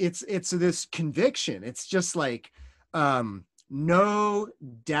 it's this conviction. It's just like, no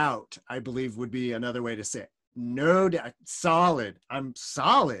doubt, I believe would be another way to say it. No doubt, solid. I'm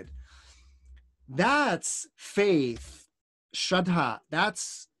solid. That's faith, shraddha.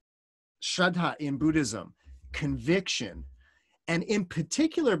 That's shraddha in Buddhism, conviction. And in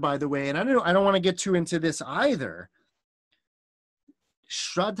particular, by the way, and I don't want to get too into this either,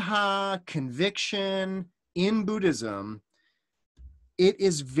 shraddha, conviction in Buddhism, it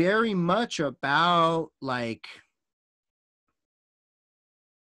is very much about like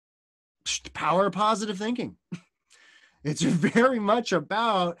the power of positive thinking. It's very much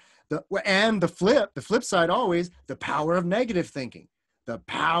about the flip side always, the power of negative thinking, the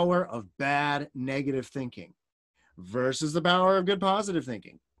power of bad negative thinking versus the power of good positive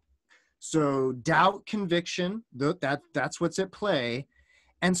thinking. So doubt, conviction, that's what's at play.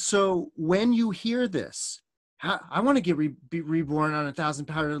 And so when you hear this, I want to be reborn on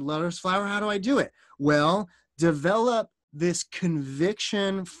 1,000-powdered lotus flower. How do I do it? Well, develop this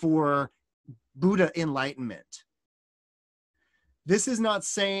conviction for Buddha enlightenment. This is not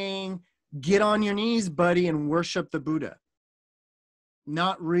saying get on your knees, buddy, and worship the Buddha.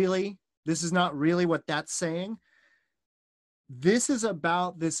 Not really. This is not really what that's saying. This is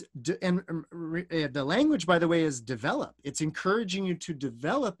about this, and the language, by the way, is develop. It's encouraging you to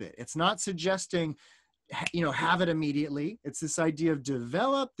develop it. It's not suggesting, you know, have it immediately. It's this idea of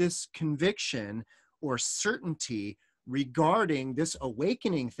develop this conviction or certainty regarding this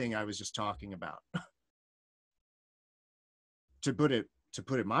awakening thing I was just talking about. To put it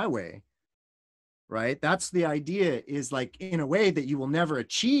my way, right? That's the idea, is like, in a way, that you will never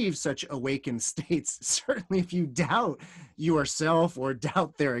achieve such awakened states, certainly if you doubt yourself or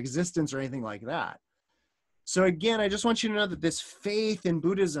doubt their existence or anything like that. So again, I just want you to know that this faith in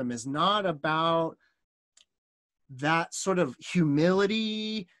Buddhism is not about that sort of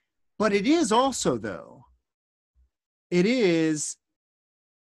humility, but it is also, though. It is,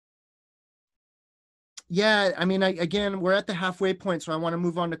 yeah, I mean, again, we're at the halfway point, so I want to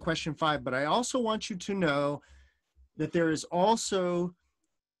move on to question 5, but I also want you to know that there is also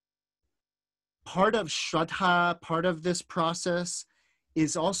part of shraddha, part of this process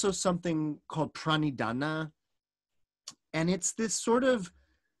is also something called pranidhana. And it's this sort of,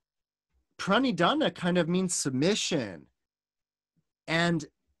 pranidhana kind of means submission and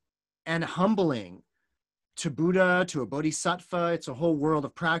humbling to Buddha, to a bodhisattva. It's a whole world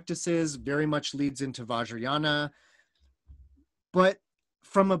of practices, very much leads into Vajrayana. But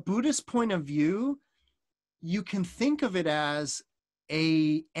from a Buddhist point of view, you can think of it as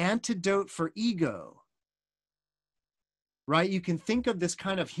an antidote for ego, right? You can think of this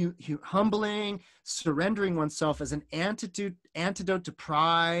kind of humbling, surrendering oneself as an antidote to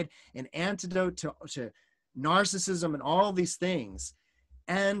pride, an antidote to narcissism and all these things.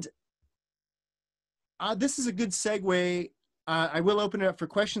 And this is a good segue I will open it up for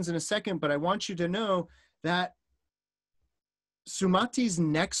questions in a second, but I want you to know that Sumati's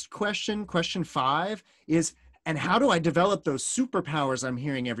next question, question 5, is, and how do I develop those superpowers I'm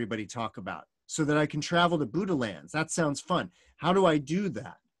hearing everybody talk about so that I can travel to Buddha lands? That sounds fun. How do I do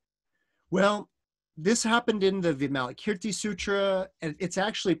that? Well, this happened in the Vimalakirti Sutra, and it's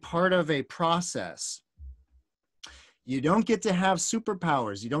actually part of a process. You don't get to have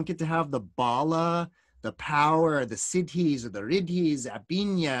superpowers. You don't get to have the bala, the power, the siddhis or the riddhis,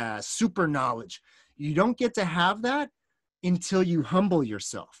 abhinya, super knowledge. You don't get to have that until you humble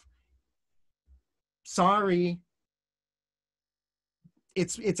yourself. Sorry.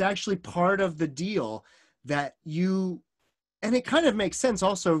 It's actually part of the deal that you, and it kind of makes sense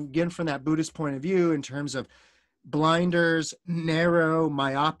also, again, from that Buddhist point of view, in terms of blinders, narrow,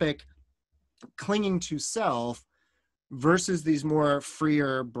 myopic, clinging to self, versus these more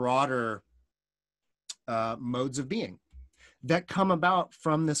freer, broader modes of being that come about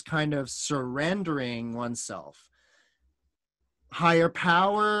from this kind of surrendering oneself. Higher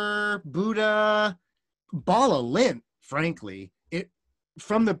power, Buddha, bala lint, frankly.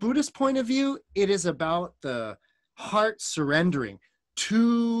 From the Buddhist point of view, it is about the heart surrendering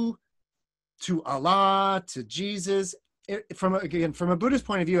to Allah, to Jesus. From a Buddhist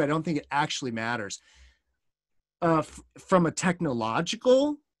point of view, I don't think it actually matters. From a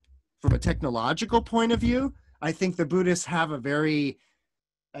technological point of view, I think the Buddhists have a very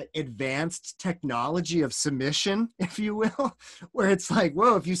advanced technology of submission, if you will, where it's like,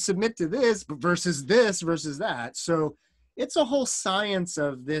 whoa, if you submit to this versus that. So it's a whole science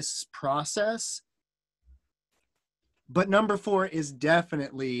of this process. But number 4 is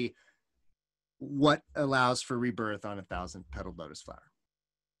definitely what allows for rebirth on a 1,000-petaled lotus flower.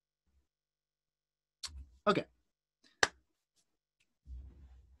 Okay. If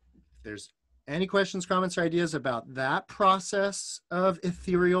there's any questions, comments, or ideas about that process of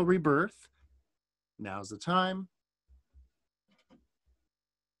ethereal rebirth, now's the time.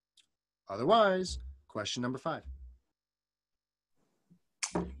 Otherwise, question number 5.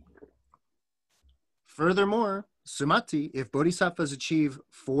 Furthermore, Sumati, if bodhisattvas achieve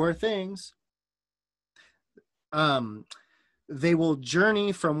 4 things, they will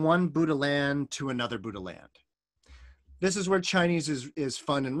journey from one Buddha land to another Buddha land. This is where Chinese is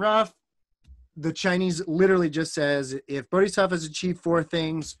fun and rough. The Chinese literally just says, if bodhisattvas achieve 4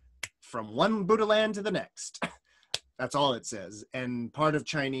 things, from one Buddha land to the next. That's all it says. And part of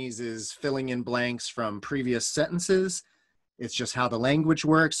Chinese is filling in blanks from previous sentences. It's just how the language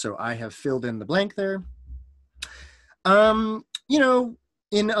works. So I have filled in the blank there. You know,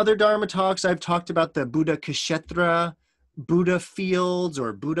 in other Dharma talks, I've talked about the Buddha Kshetra, Buddha fields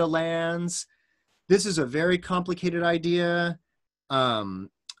or Buddha lands. This is a very complicated idea.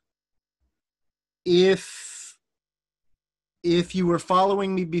 If you were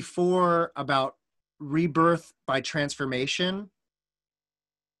following me before about rebirth by transformation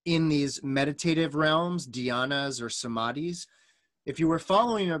in these meditative realms, dhyanas or samadhis, if you were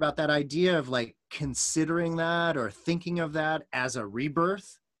following about that idea of like considering that or thinking of that as a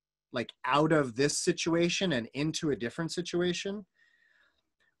rebirth, like out of this situation and into a different situation,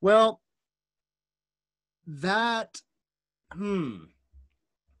 well, that,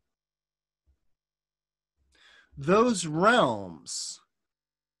 those realms,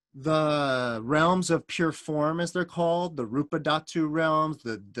 the realms of pure form as they're called, the Rupa Dhatu realms,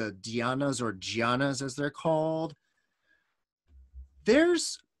 the dhyanas or jhanas as they're called,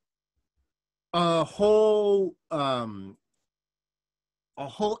 there's a whole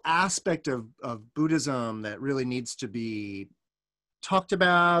aspect of Buddhism that really needs to be talked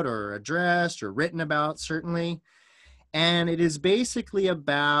about or addressed or written about, certainly. And it is basically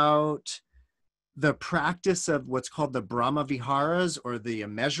about the practice of what's called the Brahma Viharas, or the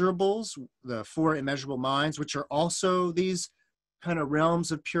immeasurables, the 4 immeasurable minds, which are also these kind of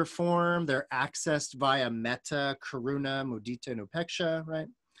realms of pure form. They're accessed via metta, karuna, mudita, and upeksha, right?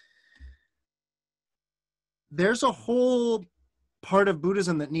 There's a whole part of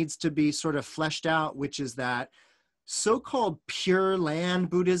Buddhism that needs to be sort of fleshed out, which is that so-called pure land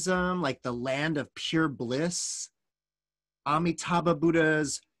Buddhism, like the land of pure bliss, Amitabha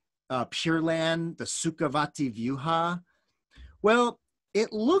Buddha's pure land, the Sukhavati Vyuha. Well,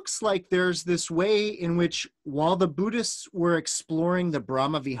 it looks like there's this way in which, while the Buddhists were exploring the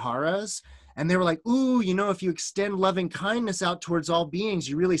Brahma Viharas, and they were like, ooh, you know, if you extend loving kindness out towards all beings,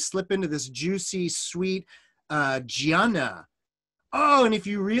 you really slip into this juicy, sweet jhana. Oh, and if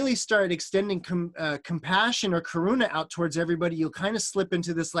you really start extending compassion or karuna out towards everybody, you'll kind of slip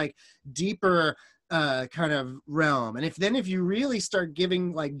into this like deeper kind of realm. And if you really start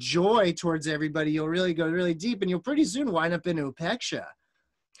giving like joy towards everybody, you'll really go really deep, and you'll pretty soon wind up in upeksha.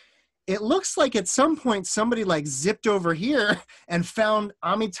 It looks like at some point somebody like zipped over here and found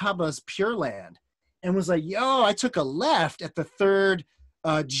Amitabha's Pure Land and was like, yo, I took a left at the third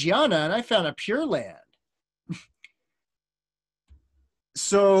jhana and I found a Pure Land.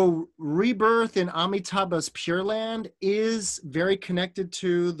 So rebirth in Amitabha's Pure Land is very connected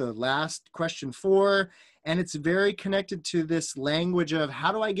to the last question 4, and it's very connected to this language of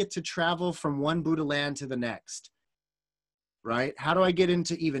how do I get to travel from one Buddha land to the next, right? How do I get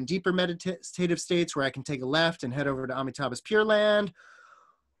into even deeper meditative states where I can take a left and head over to Amitabha's Pure Land?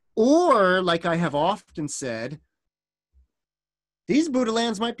 Or, like I have often said, these Buddha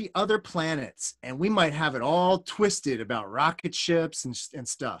lands might be other planets, and we might have it all twisted about rocket ships and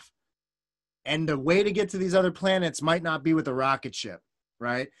stuff. And the way to get to these other planets might not be with a rocket ship,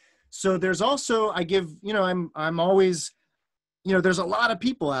 right? So there's also, I give, you know, I'm always, you know, there's a lot of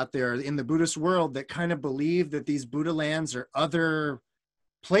people out there in the Buddhist world that kind of believe that these Buddha lands are other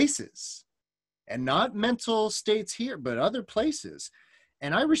places and not mental states here, but other places.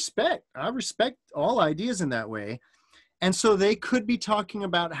 And I respect all ideas in that way. And so they could be talking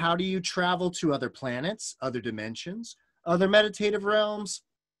about how do you travel to other planets, other dimensions, other meditative realms.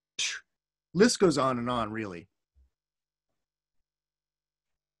 List goes on and on, really.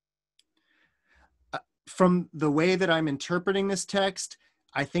 From the way that I'm interpreting this text,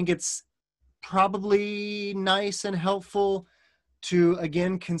 I think it's probably nice and helpful to,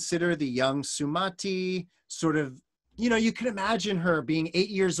 again, consider the young Sumati, sort of, you know, you can imagine her being 8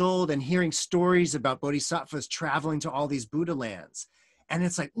 years old and hearing stories about bodhisattvas traveling to all these Buddha lands. And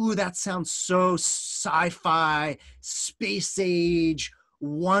it's like, ooh, that sounds so sci-fi, space age,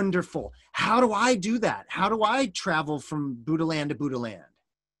 wonderful. How do I do that? How do I travel from Buddha land to Buddha land?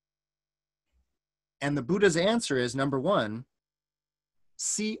 And the Buddha's answer is, number 1,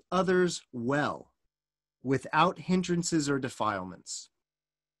 see others well, without hindrances or defilements.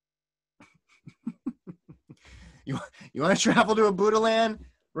 You want to travel to a Buddha land,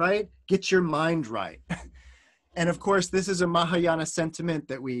 right? Get your mind right. And of course, this is a Mahayana sentiment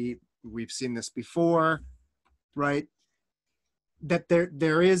that we've seen this before, right? That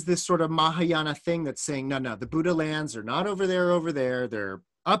there is this sort of Mahayana thing that's saying, no, the Buddha lands are not over there, they're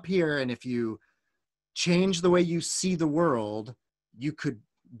up here. And if you change the way you see the world, you could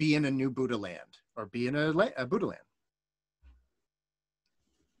be in a new Buddha land or be in a Buddha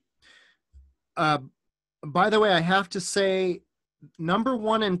land. By the way, I have to say, number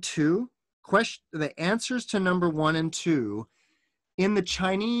 1 and 2, the answers to number 1 and 2, in the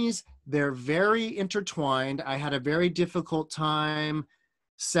Chinese, they're very intertwined. I had a very difficult time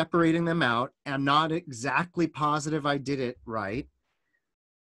separating them out. I'm not exactly positive I did it right.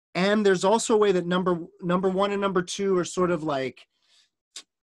 And there's also a way that number 1 and number 2 are sort of like,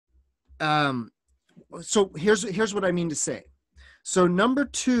 so here's what I mean to say. So number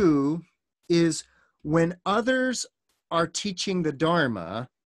 2 is, when others are teaching the Dharma,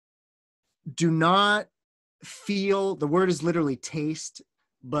 do not feel, the word is literally taste,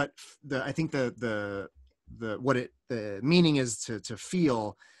 but I think the meaning is to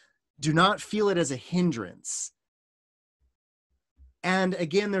feel, do not feel it as a hindrance. And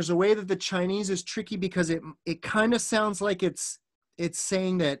again, there's a way that the Chinese is tricky because it kind of sounds like it's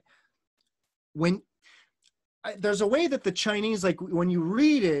saying that there's a way that the Chinese, like when you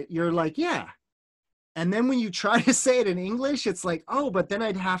read it, you're like, yeah. And then when you try to say it in English, it's like, oh, but then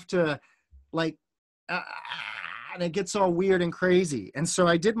I'd have to like, and it gets all weird and crazy. And so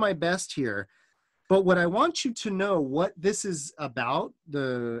I did my best here. But what I want you to know, what this is about,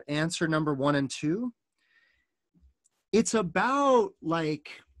 the answer number 1 and 2, it's about like,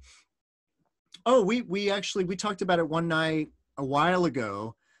 oh, we talked about it one night a while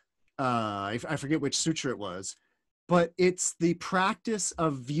ago. I forget which sutra it was. But it's the practice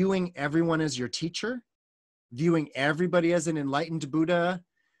of viewing everyone as your teacher, viewing everybody as an enlightened Buddha.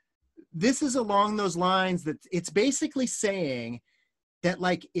 This is along those lines that it's basically saying that,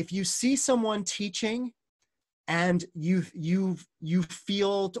 like, if you see someone teaching and you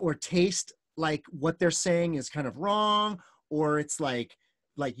feel or taste like what they're saying is kind of wrong, or it's like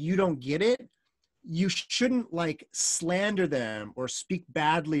you don't get it, you shouldn't like slander them or speak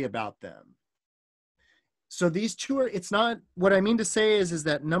badly about them. So these two are, it's not, what I mean to say is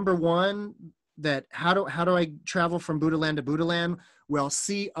that number 1, that how do I travel from Buddha land to Buddha land? Well,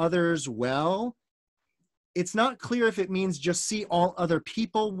 see others well. It's not clear if it means just see all other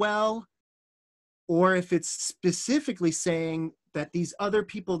people well, or if it's specifically saying that these other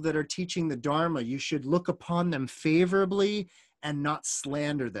people that are teaching the Dharma, you should look upon them favorably and not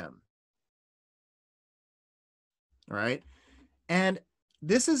slander them. All right. And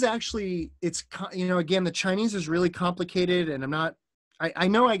this is actually, again, the Chinese is really complicated, and I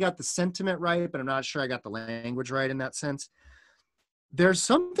know I got the sentiment right, but I'm not sure I got the language right in that sense. There's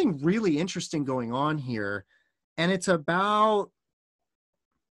something really interesting going on here, and it's about,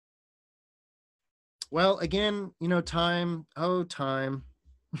 well, again, time. Oh, time.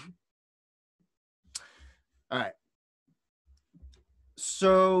 All right.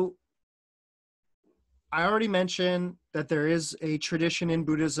 So I already mentioned that there is a tradition in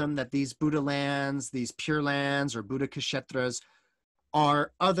Buddhism that these Buddha lands, these pure lands or Buddha kshetras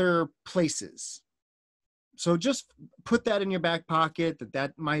are other places. So just put that in your back pocket,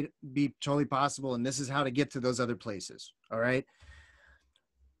 that might be totally possible, and this is how to get to those other places, all right?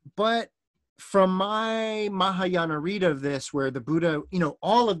 But from my Mahayana read of this, where the Buddha,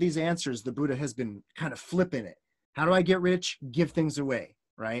 all of these answers, the Buddha has been kind of flipping it. How do I get rich? Give things away,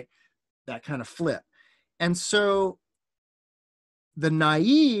 right? That kind of flip. And so the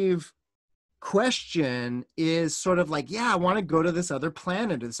naive question is sort of like, yeah, I want to go to this other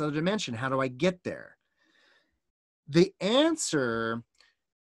planet, this other dimension. How do I get there? The answer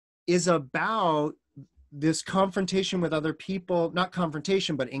is about this confrontation with other people, not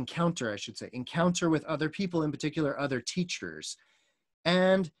confrontation, but encounter, I should say, encounter with other people, in particular, other teachers.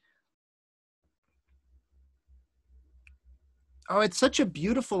 And it's such a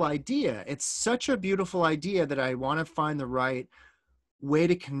beautiful idea. It's such a beautiful idea that I want to find the right way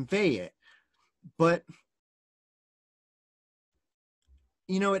to convey it. But,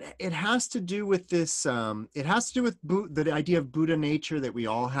 it has to do with this, it has to do with the idea of Buddha nature, that we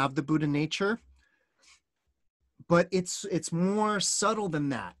all have the Buddha nature. But it's more subtle than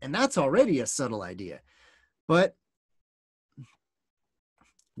that. And that's already a subtle idea. But,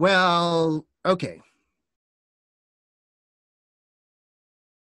 well, okay.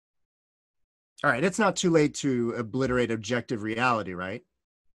 All right, it's not too late to obliterate objective reality, right?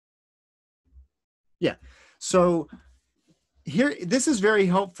 Yeah. So here, this is very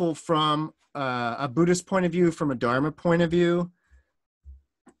helpful from a Buddhist point of view, from a Dharma point of view.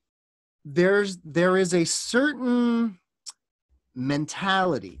 There is a certain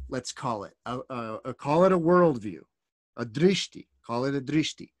mentality, let's call it, call it a worldview, a drishti, call it a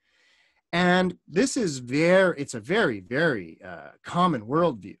drishti. And this is it's a very, very common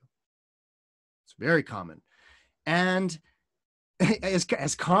worldview. It's very common. And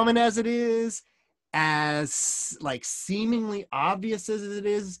as common as it is, as like seemingly obvious as it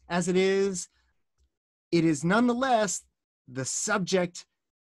is, it is nonetheless the subject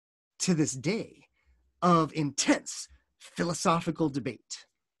to this day of intense philosophical debate.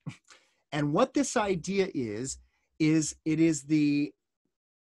 And what this idea is it is the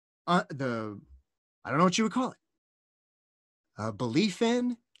I don't know what you would call it, a belief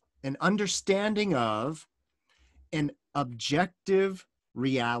in, an understanding of an objective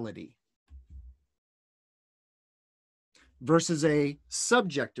reality versus a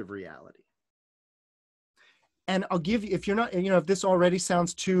subjective reality. And I'll give you, if you're not, if this already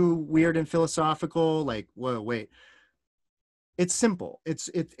sounds too weird and philosophical, like, whoa, wait, it's simple.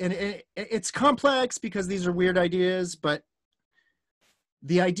 It's complex because these are weird ideas, but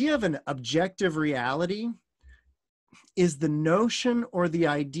the idea of an objective reality is the notion or the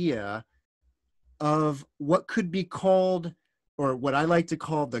idea of what could be called, or what I like to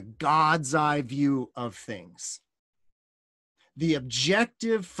call, the God's eye view of things. The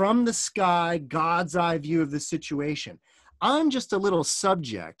objective from the sky, God's eye view of the situation. I'm just a little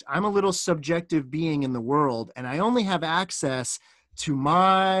subject. I'm a little subjective being in the world, and I only have access to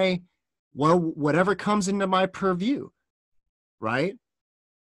whatever comes into my purview, right?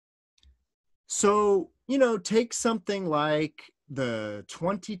 So, take something like the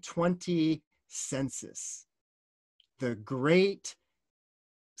 2020 census, the great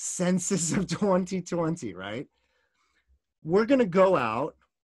census of 2020, right? We're going to go out,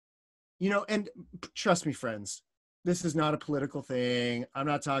 and trust me, friends, this is not a political thing. I'm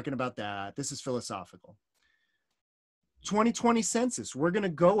not talking about that. This is philosophical. 2020 census, we're going to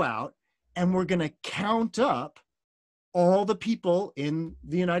go out and we're going to count up all the people in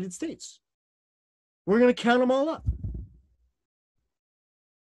the United States. We're going to count them all up.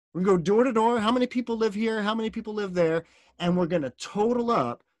 We're going to go door to door. How many people live here? How many people live there? And we're going to total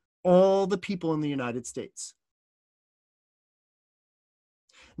up all the people in the United States.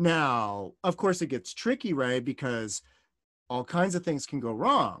 Now, of course, it gets tricky, right? Because all kinds of things can go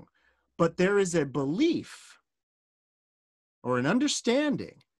wrong. But there is a belief or an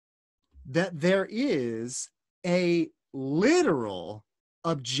understanding that there is a literal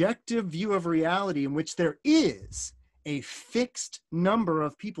objective view of reality in which there is a fixed number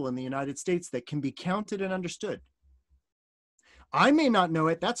of people in the United States that can be counted and understood. I may not know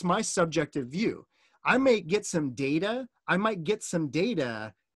it. That's my subjective view. I may get some data. I might get some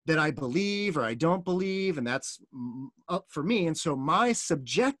data that I believe or I don't believe, and that's up for me. And so my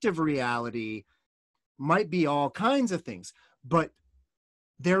subjective reality might be all kinds of things. But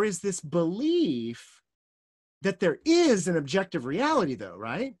there is this belief that there is an objective reality, though,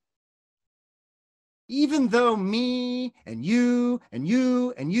 right? Even though me and you and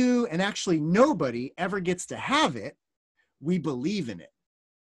you and you and actually nobody ever gets to have it, we believe in it.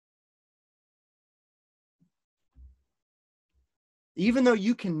 Even though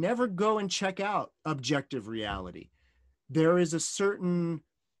you can never go and check out objective reality, there is a certain,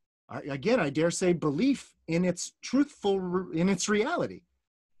 again, I dare say, belief in its in its reality.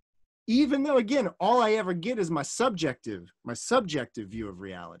 Even though, again, all I ever get is my subjective view of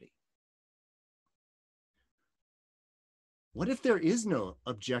reality. What if there is no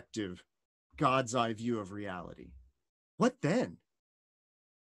objective God's eye view of reality? What then?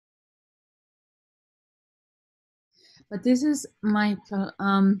 But this is my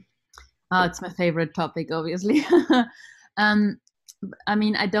it's my favorite topic, obviously. I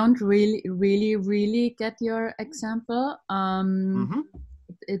mean, I don't really get your example.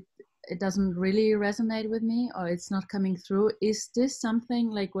 It doesn't really resonate with me, or it's not coming through. Is this something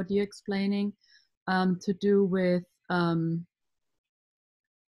like what you're explaining to do with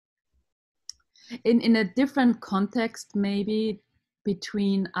in a different context, maybe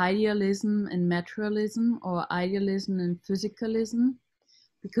between idealism and materialism, or idealism and physicalism?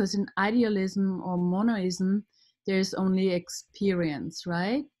 Because in idealism or monoism, there's only experience,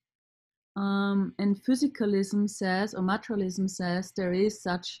 right? And physicalism says, or materialism says, there is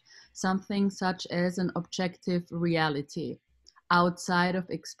something such as an objective reality outside of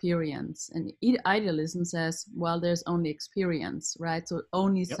experience. And idealism says, well, there's only experience, right? So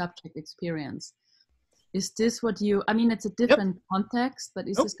only subject experience. Is this what you, I mean, it's a different context, but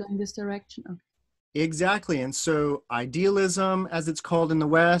is this going this direction? Okay. Exactly. And so idealism, as it's called in the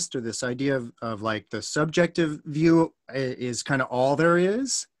West, or this idea of like the subjective view, is kind of all there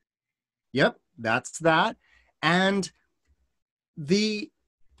is. Yep, that's that. And the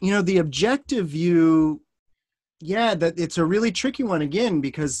objective view, that it's a really tricky one again,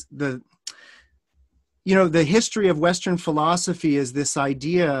 because the history of Western philosophy is this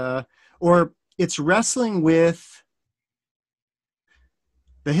idea, or it's wrestling with,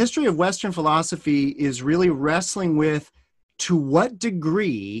 the history of Western philosophy is really wrestling with, to what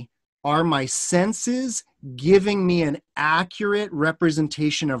degree are my senses giving me an accurate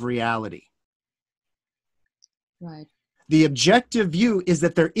representation of reality? Right. The objective view is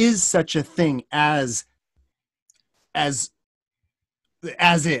that there is such a thing as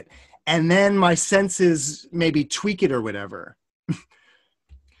it, and then my senses maybe tweak it or whatever.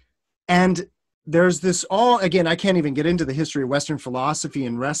 And there's this again, I can't even get into the history of Western philosophy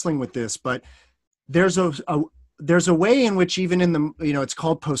and wrestling with this, but there's a way in which, even in the, it's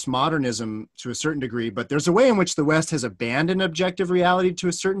called postmodernism to a certain degree, but there's a way in which the West has abandoned objective reality to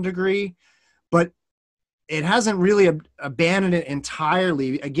a certain degree, but it hasn't really abandoned it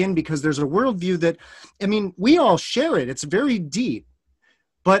entirely, again, because there's a worldview that, I mean, we all share it. It's very deep,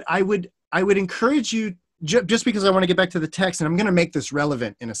 but I would encourage you, just because I want to get back to the text, and I'm going to make this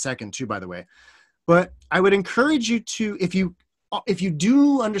relevant in a second too, by the way, but I would encourage you to, if you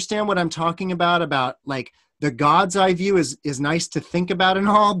do understand what I'm talking about like the God's eye view is nice to think about and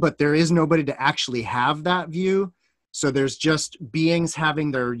all, but there is nobody to actually have that view. So there's just beings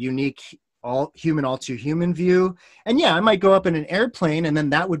having their unique all too human view. And I might go up in an airplane, and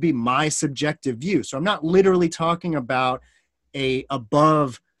then that would be my subjective view. So I'm not literally talking about a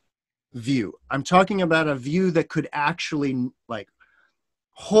above view. I'm talking about a view that could actually like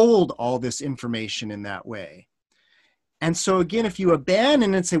hold all this information in that way. And so again, if you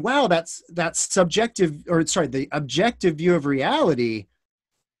abandon and say, wow, that's subjective, or sorry, the objective view of reality,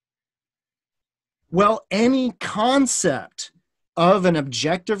 well, any concept of an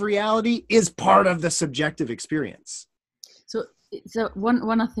objective reality is part of the subjective experience. So one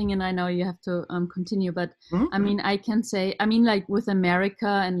other thing, and I know you have to continue, but I mean, I can say, I mean, like with America,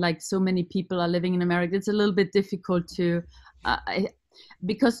 and like so many people are living in America, it's a little bit difficult to,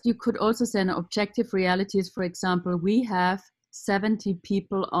 because you could also say an objective reality is, for example, we have 70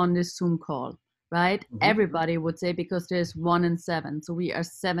 people on this Zoom call, right? Everybody would say, because there's 1 and 7, so we are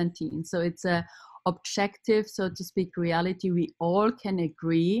 17. So it's a objective, so to speak, reality. We all can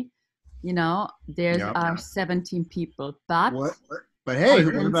agree, there are 17 people, but hey,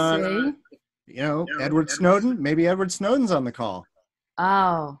 what about Edward Snowden? Maybe Edward Snowden's on the call.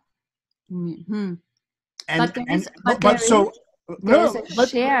 Oh, and there is a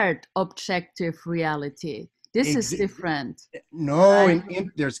shared objective reality. This is different. No, Right?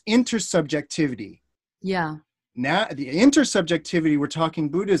 there's inter-subjectivity. Yeah. Now, the inter-subjectivity, we're talking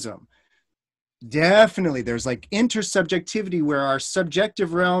Buddhism. Definitely, there's like inter-subjectivity where our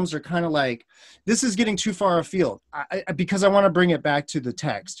subjective realms are kind of like, this is getting too far afield because I want to bring it back to the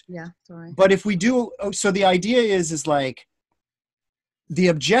text. Yeah, sorry. But if we do, so the idea is like, the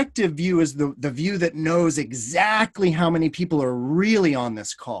objective view is the view that knows exactly how many people are really on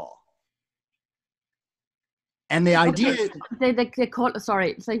this call. And the idea they call,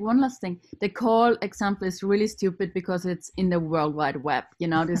 sorry, it's like one last thing. The call example is really stupid because it's in the World Wide Web. You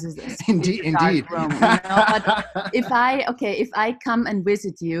know, this is indeed. Room, you know? But if I come and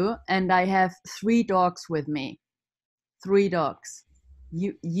visit you and I have 3 dogs with me, 3 dogs,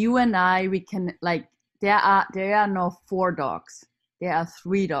 you and I, we can, like, there are no 4 dogs. There are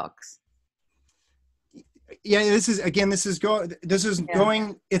 3 dogs. Yeah, this is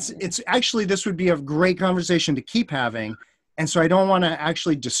going, it's actually, this would be a great conversation to keep having. And so I don't want to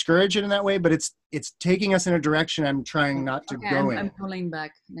actually discourage it in that way, but it's taking us in a direction I'm trying not to go in. I'm pulling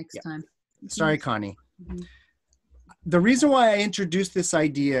back next time. Sorry, Connie. Mm-hmm. The reason why I introduced this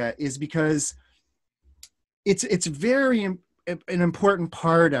idea is because it's very an important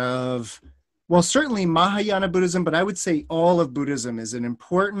part of, well, certainly Mahayana Buddhism, but I would say all of Buddhism is an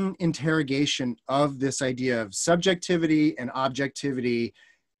important interrogation of this idea of subjectivity and objectivity,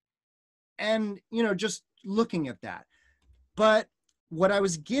 and, you know, just looking at that. But what I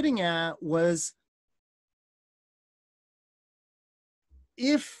was getting at was,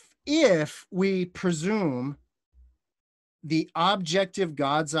 if we presume the objective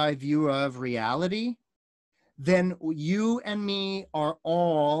God's eye view of reality, then you and me are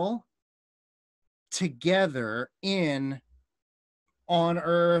all together on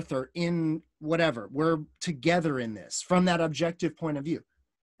earth or in whatever. We're together in this from that objective point of view.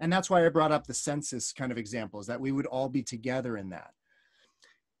 And that's why I brought up the census kind of examples, that we would all be together in that.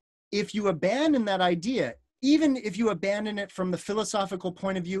 If you abandon that idea, even if you abandon it from the philosophical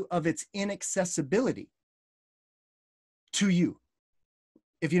point of view of its inaccessibility to you,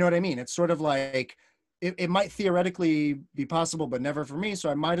 if you know what I mean, it's sort of like, it might theoretically be possible, but never for me, so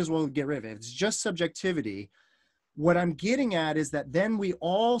I might as well get rid of it. It's just subjectivity. What I'm getting at is that then we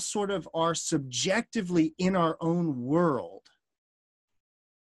all sort of are subjectively in our own world,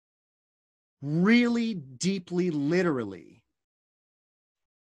 really deeply, literally.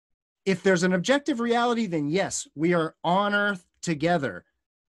 If there's an objective reality, then yes, we are on earth together.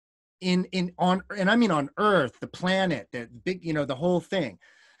 And I mean on earth, the planet, the big, you know, the whole thing.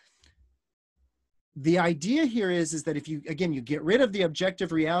 The idea here is that if you, again, you get rid of the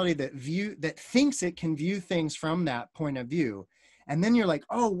objective reality that thinks it can view things from that point of view, and then you're like,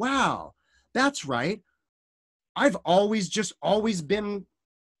 oh, wow, that's right. I've always been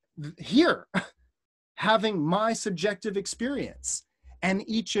here having my subjective experience. And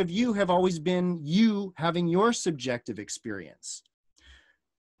each of you have always been you having your subjective experience.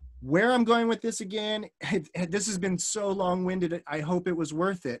 Where I'm going with this again, this has been so long-winded, I hope it was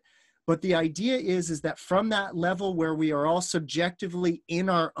worth it. But the idea is that from that level where we are all subjectively in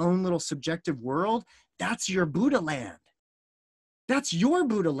our own little subjective world, that's your Buddha land. That's your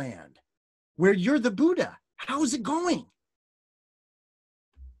Buddha land, where you're the Buddha. How's it going?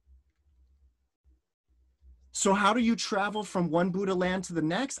 So how do you travel from one Buddha land to the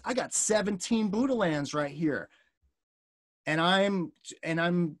next? I got 17 Buddha lands right here. And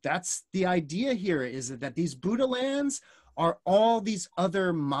that's the idea here, is that these Buddha lands are all these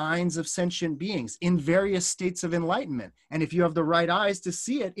other minds of sentient beings in various states of enlightenment. And if you have the right eyes to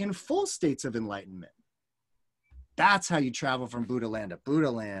see it, in full states of enlightenment. That's how you travel from Buddha land to Buddha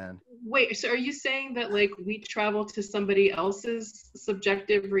land. Wait, so are you saying that, like, we travel to somebody else's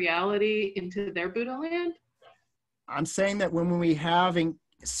subjective reality into their Buddha land? I'm saying that when we have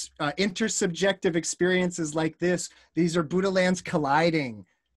intersubjective experiences like this, these are Buddha lands colliding,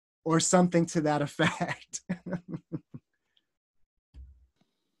 or something to that effect.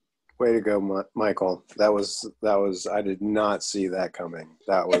 Way to go, Michael. That was, I did not see that coming.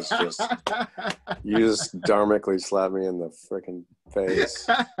 That was just, you just dharmically slapped me in the freaking face.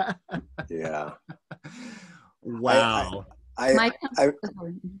 Yeah. Wow. I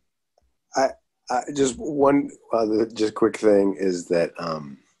just one other just quick thing is that,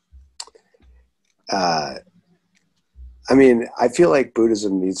 I mean, I feel like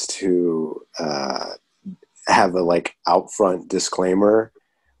Buddhism needs to have a like out front disclaimer.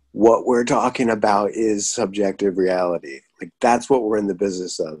 What we're talking about is subjective reality. Like, that's what we're in the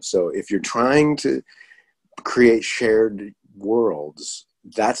business of. So if you're trying to create shared worlds,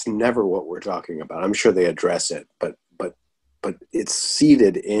 that's never what we're talking about. I'm sure they address it, but it's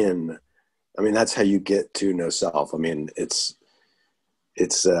seated in I mean, that's how you get to know self. I mean, it's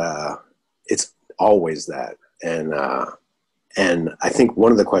always that. And I think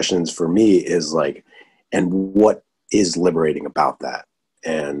one of the questions for me is like, and what is liberating about that?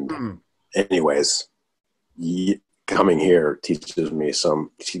 And anyways, coming here teaches me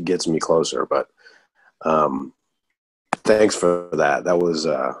she gets me closer, but thanks for that. That was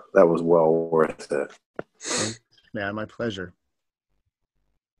well worth it. Yeah, my pleasure.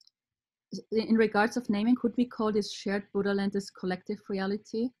 In regards of naming, could we call this shared Buddha land this collective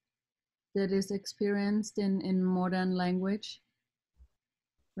reality that is experienced in modern language?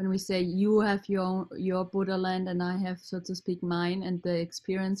 When we say you have your Buddha land and I have, so to speak, mine, and the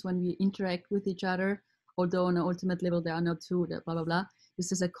experience when we interact with each other, although on an ultimate level there are no two, blah, blah, blah.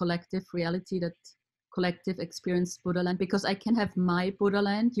 This is a collective reality, that collective experience Buddha land, because I can have my Buddha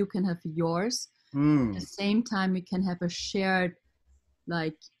land, you can have yours. At the same time, we can have a shared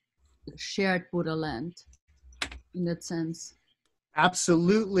Buddha land in that sense.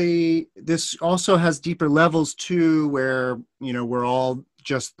 Absolutely. This also has deeper levels too, where, you know, we're all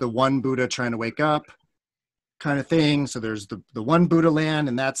just the one Buddha trying to wake up kind of thing. So there's the one Buddha land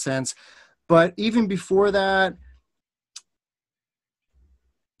in that sense. But even before that,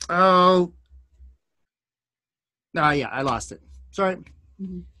 yeah, I lost it. Sorry.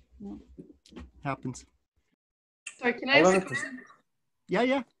 Yeah. Happens. Sorry, can I ask?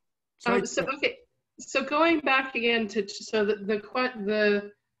 Yeah. Sorry. So going back again to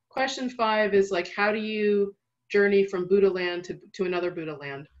the question 5 is like, how do you journey from Buddha land to another Buddha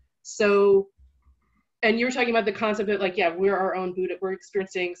land? So, and you were talking about the concept of like, yeah, we're our own Buddha, we're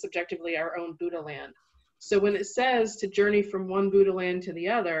experiencing subjectively our own Buddha land. So when it says to journey from one Buddha land to the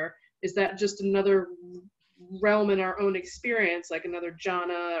other, is that just another realm in our own experience, like another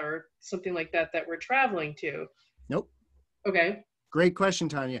jhana or something like that we're traveling to? Nope. Okay. Great question,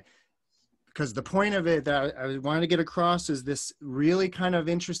 Tanya. Because the point of it that I wanted to get across is this really kind of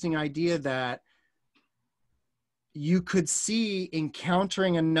interesting idea that you could see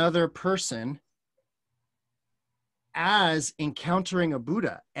encountering another person as encountering a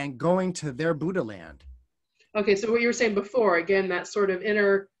Buddha and going to their Buddha land. Okay, so what you were saying before, again, that sort of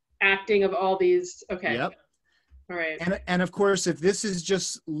interacting of all these, okay. Yep. All right. And of course, if this is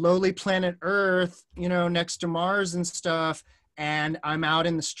just lowly planet Earth, you know, next to Mars and stuff, and I'm out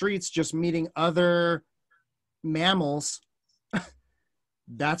in the streets just meeting other mammals,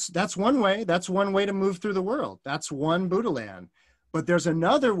 that's one way. That's one way to move through the world. That's one Buddha land. But there's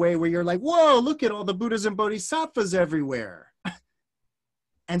another way where you're like, whoa, look at all the Buddhas and Bodhisattvas everywhere.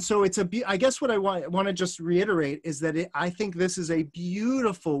 And so I guess what I want to just reiterate is that I think this is a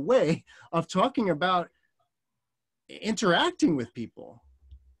beautiful way of talking about interacting with people.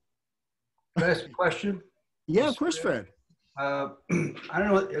 Can I ask a question? Yeah, of course, Fred. I don't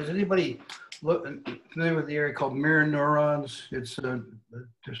know, is anybody familiar with the area called mirror neurons? It's a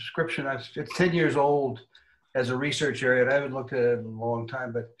description, it's 10 years old as a research area, and I haven't looked at it in a long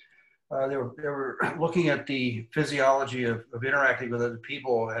time, but they were looking at the physiology of interacting with other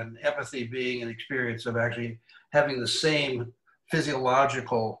people, and empathy being an experience of actually having the same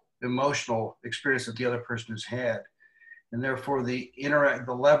physiological, emotional experience that the other person has had. And therefore the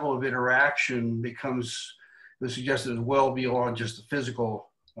level of interaction becomes, it was suggested, well beyond just the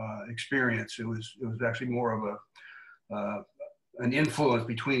physical experience. It was actually more of an influence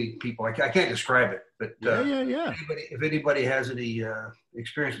between people. I can't describe it, but yeah. If anybody has any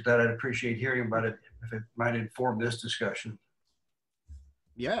experience with that, I'd appreciate hearing about it, if it might inform this discussion.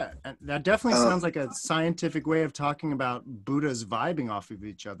 Yeah, and that definitely sounds like a scientific way of talking about Buddhas vibing off of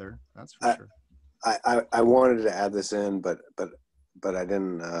each other. That's for sure. I wanted to add this in, but I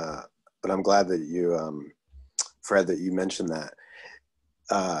didn't. But I'm glad that you, Fred, that you mentioned that.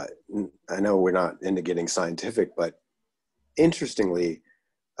 I know we're not into getting scientific, but interestingly,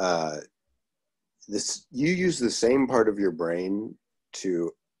 you use the same part of your brain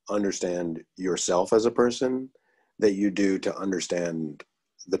to understand yourself as a person that you do to understand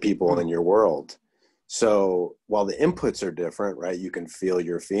the people in your world. So while the inputs are different, right? You can feel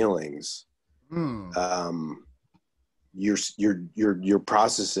your feelings. You're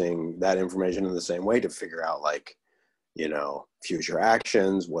processing that information in the same way to figure out, like, you know, future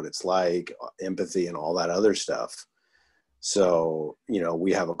actions, what it's like, empathy, and all that other stuff. So, you know,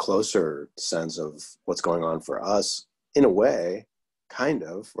 we have a closer sense of what's going on for us in a way, kind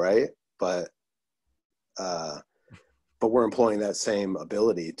of, right? But we're employing that same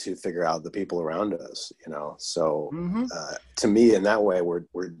ability to figure out the people around us, you know? So to me, in that way, we're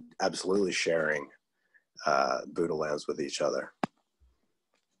absolutely sharing Buddha lands with each other.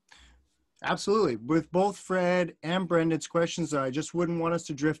 Absolutely. With both Fred and Brendan's questions, I just wouldn't want us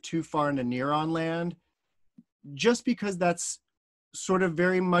to drift too far into neuron land, just because that's sort of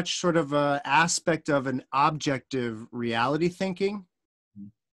very much sort of a aspect of an objective reality thinking.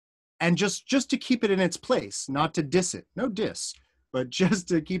 And just to keep it in its place, not to diss it, no diss, but just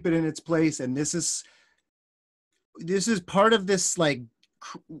to keep it in its place. And this is part of this like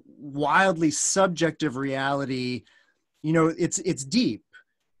wildly subjective reality. You know, it's deep.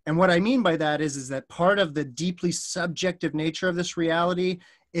 And what I mean by that is that part of the deeply subjective nature of this reality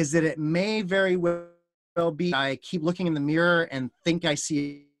is that it may very well be I keep looking in the mirror and think I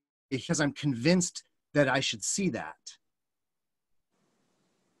see it because I'm convinced that I should see that.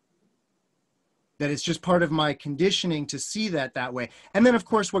 That it's just part of my conditioning to see that way. And then, of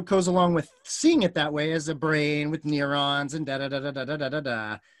course, what goes along with seeing it that way is a brain with neurons and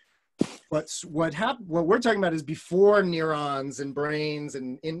da-da-da-da-da-da-da-da. What we're talking about is before neurons and brains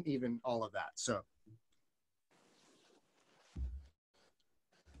and even all of that. So.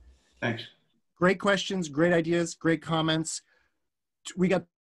 Thanks. Great questions, great ideas, great comments. We got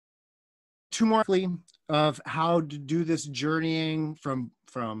two more of how to do this journeying from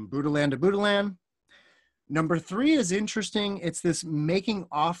Buddha land to Buddha land. Number 3 is interesting. It's this making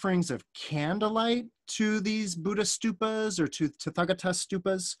offerings of candlelight to these Buddha stupas or to Tathagata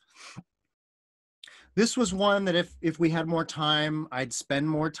stupas. This was one that if we had more time, I'd spend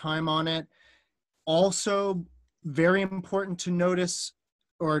more time on it. Also, very important to notice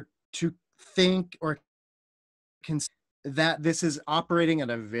or to think or consider that this is operating at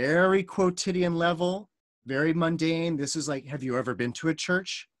a very quotidian level, very mundane. This is like, have you ever been to a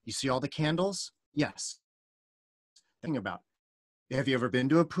church? You see all the candles? Yes. Think about. Have you ever been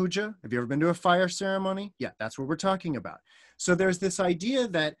to a puja? Have you ever been to a fire ceremony? Yeah, that's what we're talking about. So there's this idea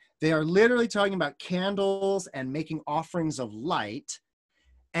that they are literally talking about candles and making offerings of light.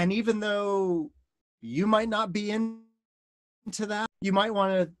 And even though you might not be into that, you might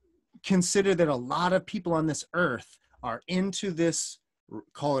want to consider that a lot of people on this earth are into this,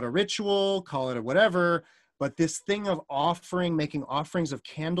 call it a ritual, call it a whatever, but this thing of making offerings of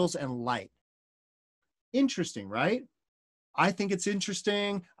candles and light. Interesting, right? I think it's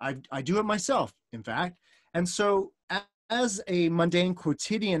interesting. I do it myself, in fact. And so as a mundane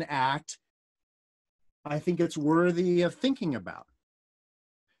quotidian act, I think it's worthy of thinking about.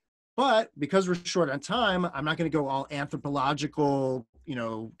 But because we're short on time, I'm not going to go all anthropological,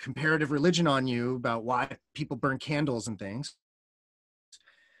 comparative religion on you about why people burn candles and things.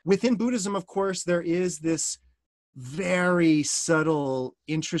 Within Buddhism, of course, there is this very subtle,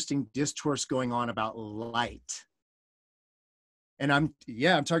 interesting discourse going on about light. And I'm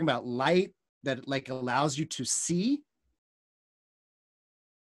talking about light that like allows you to see.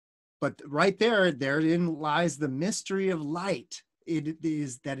 But right therein lies the mystery of light. It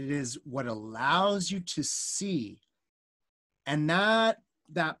is what allows you to see. And that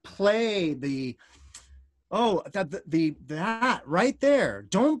play, that right there,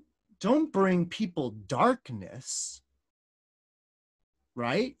 don't bring people darkness,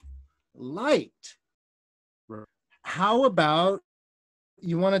 right? Light. How about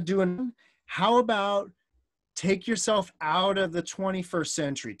how about take yourself out of the 21st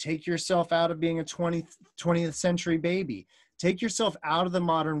century, take yourself out of being a 20th century baby, take yourself out of the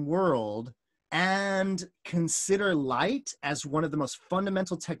modern world and consider light as one of the most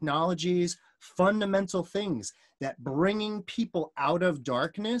fundamental technologies, fundamental things that bringing people out of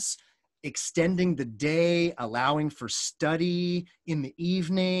darkness, extending the day, allowing for study in the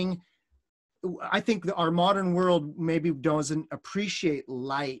evening. I think our modern world maybe doesn't appreciate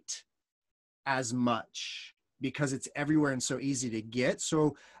light as much because it's everywhere and so easy to get.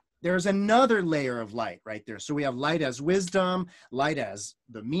 So there's another layer of light right there. So we have light as wisdom, light as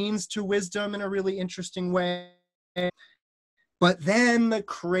the means to wisdom in a really interesting way. But then the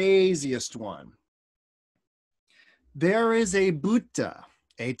craziest one. There is a Buddha,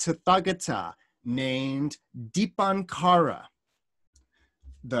 a Tathagata named Dipankara,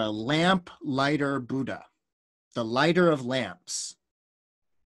 the lamp lighter Buddha, the lighter of lamps.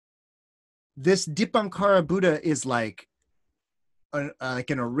 This Dipankara Buddha is like an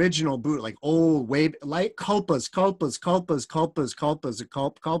original Buddha, like old, way, like kalpas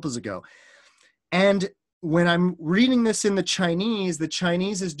ago. And when I'm reading this in the Chinese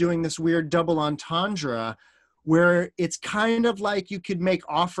is doing this weird double entendre where it's kind of like you could make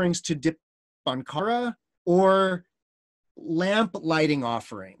offerings to Dipankara or lamp lighting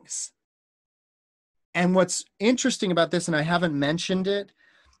offerings. And what's interesting about this, and I haven't mentioned it,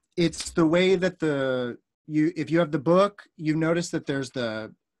 it's the way that if you have the book, you notice that there's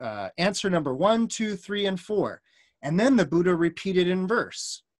the answer number 1, 2, 3, and 4. And then the Buddha repeated in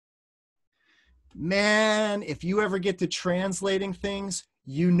verse. Man, if you ever get to translating things,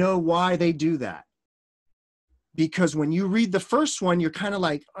 you know why they do that. Because when you read the first one, you're kind of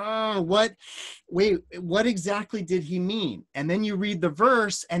like, oh, wait, what exactly did he mean? And then you read the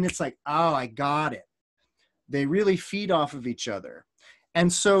verse and it's like, oh, I got it. They really feed off of each other.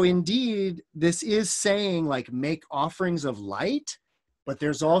 And so indeed, this is saying like make offerings of light, but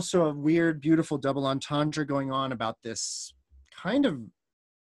there's also a weird, beautiful double entendre going on about this kind of,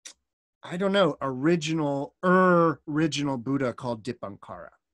 I don't know, original Buddha called Dipankara.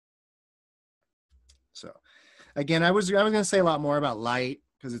 So again, I was going to say a lot more about light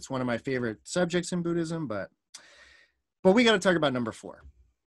because it's one of my favorite subjects in Buddhism, but we got to talk about number 4.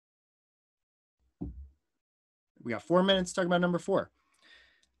 We got 4 minutes to talk about number 4.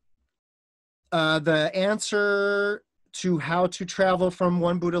 The answer to how to travel from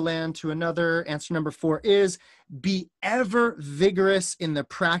one Buddha land to another, answer number 4 is be ever vigorous in the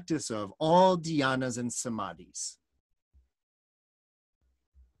practice of all dhyanas and samadhis.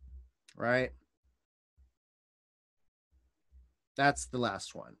 Right? That's the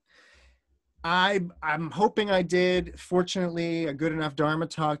last one. I'm hoping I did, fortunately, a good enough Dharma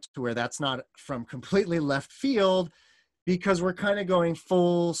talk to where that's not from completely left field, because we're kind of going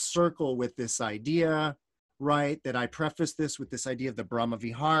full circle with this idea, right? That I preface this with this idea of the Brahma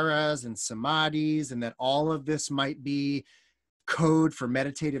Viharas and Samadhis, and that all of this might be code for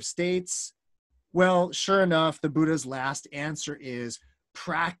meditative states. Well, sure enough, the Buddha's last answer is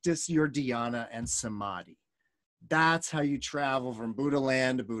practice your dhyana and samadhi. That's how you travel from Buddha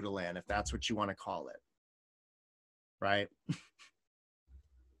land to Buddha land, if that's what you want to call it. Right?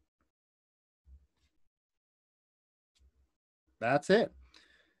 That's it.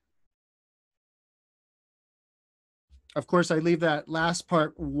 Of course, I leave that last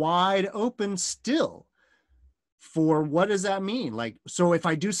part wide open still for what does that mean? Like, so if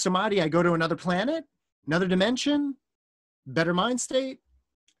I do samadhi, I go to another planet, another dimension, better mind state.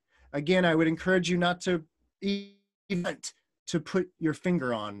 Again, I would encourage you not to even to put your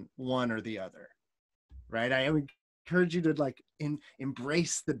finger on one or the other, right? I would encourage you to like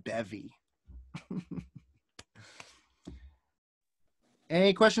embrace the bevy.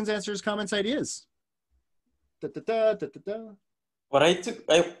 Any questions, answers, comments, ideas? Hello,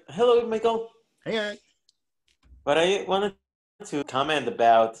 Michael. Hey, Eric. But I wanted to comment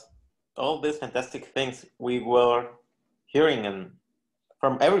about all these fantastic things we were hearing and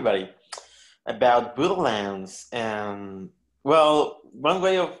from everybody about Buddha lands. And well, one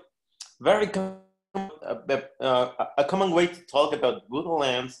way of a common way to talk about Buddha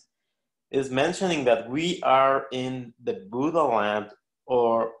lands is mentioning that we are in the Buddha land,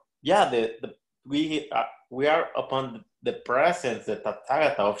 or we are upon the presence, the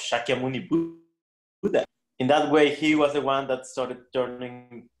Tathagata of Shakyamuni Buddha. In that way, he was the one that started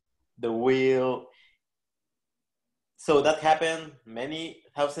turning the wheel. So that happened many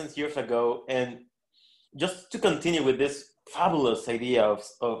thousands years ago. And just to continue with this fabulous idea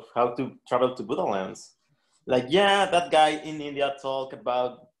of how to travel to Buddha lands, like, yeah, that guy in India talked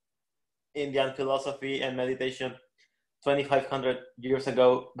about Indian philosophy and meditation 2,500 years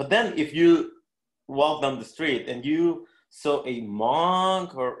ago. But then if you walk down the street and you saw a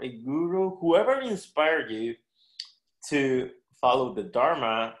monk or a guru, whoever inspired you to follow the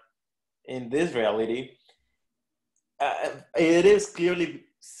Dharma in this reality, it is clearly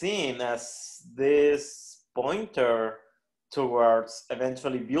seen as this pointer towards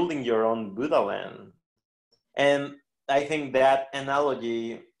eventually building your own Buddha land. And I think that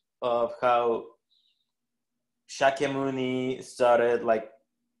analogy of how Shakyamuni started, like,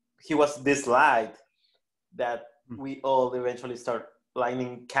 he was this light that we all eventually start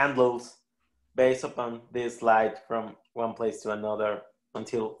lighting candles based upon this light from one place to another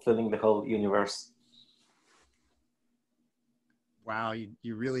until filling the whole universe. Wow,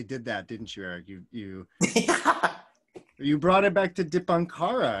 you really did that, didn't you, Eric? You brought it back to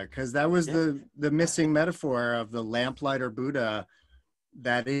Dipankara, because that was the missing metaphor of the lamplighter Buddha.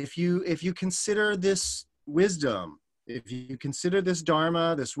 That if you consider this wisdom, if you consider this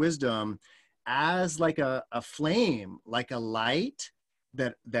Dharma, this wisdom, as like a flame, like a light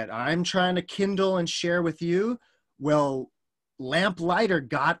that I'm trying to kindle and share with you, well, lamplighter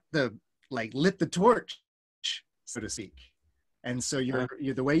lit the torch, so to speak. And so you're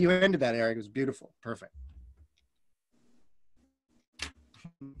the way you ended that, Eric, was beautiful. Perfect.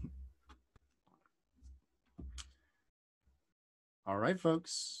 All right,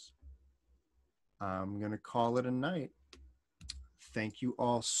 folks. I'm going to call it a night. Thank you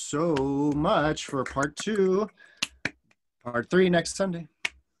all so much for part 2. Part 3 next Sunday.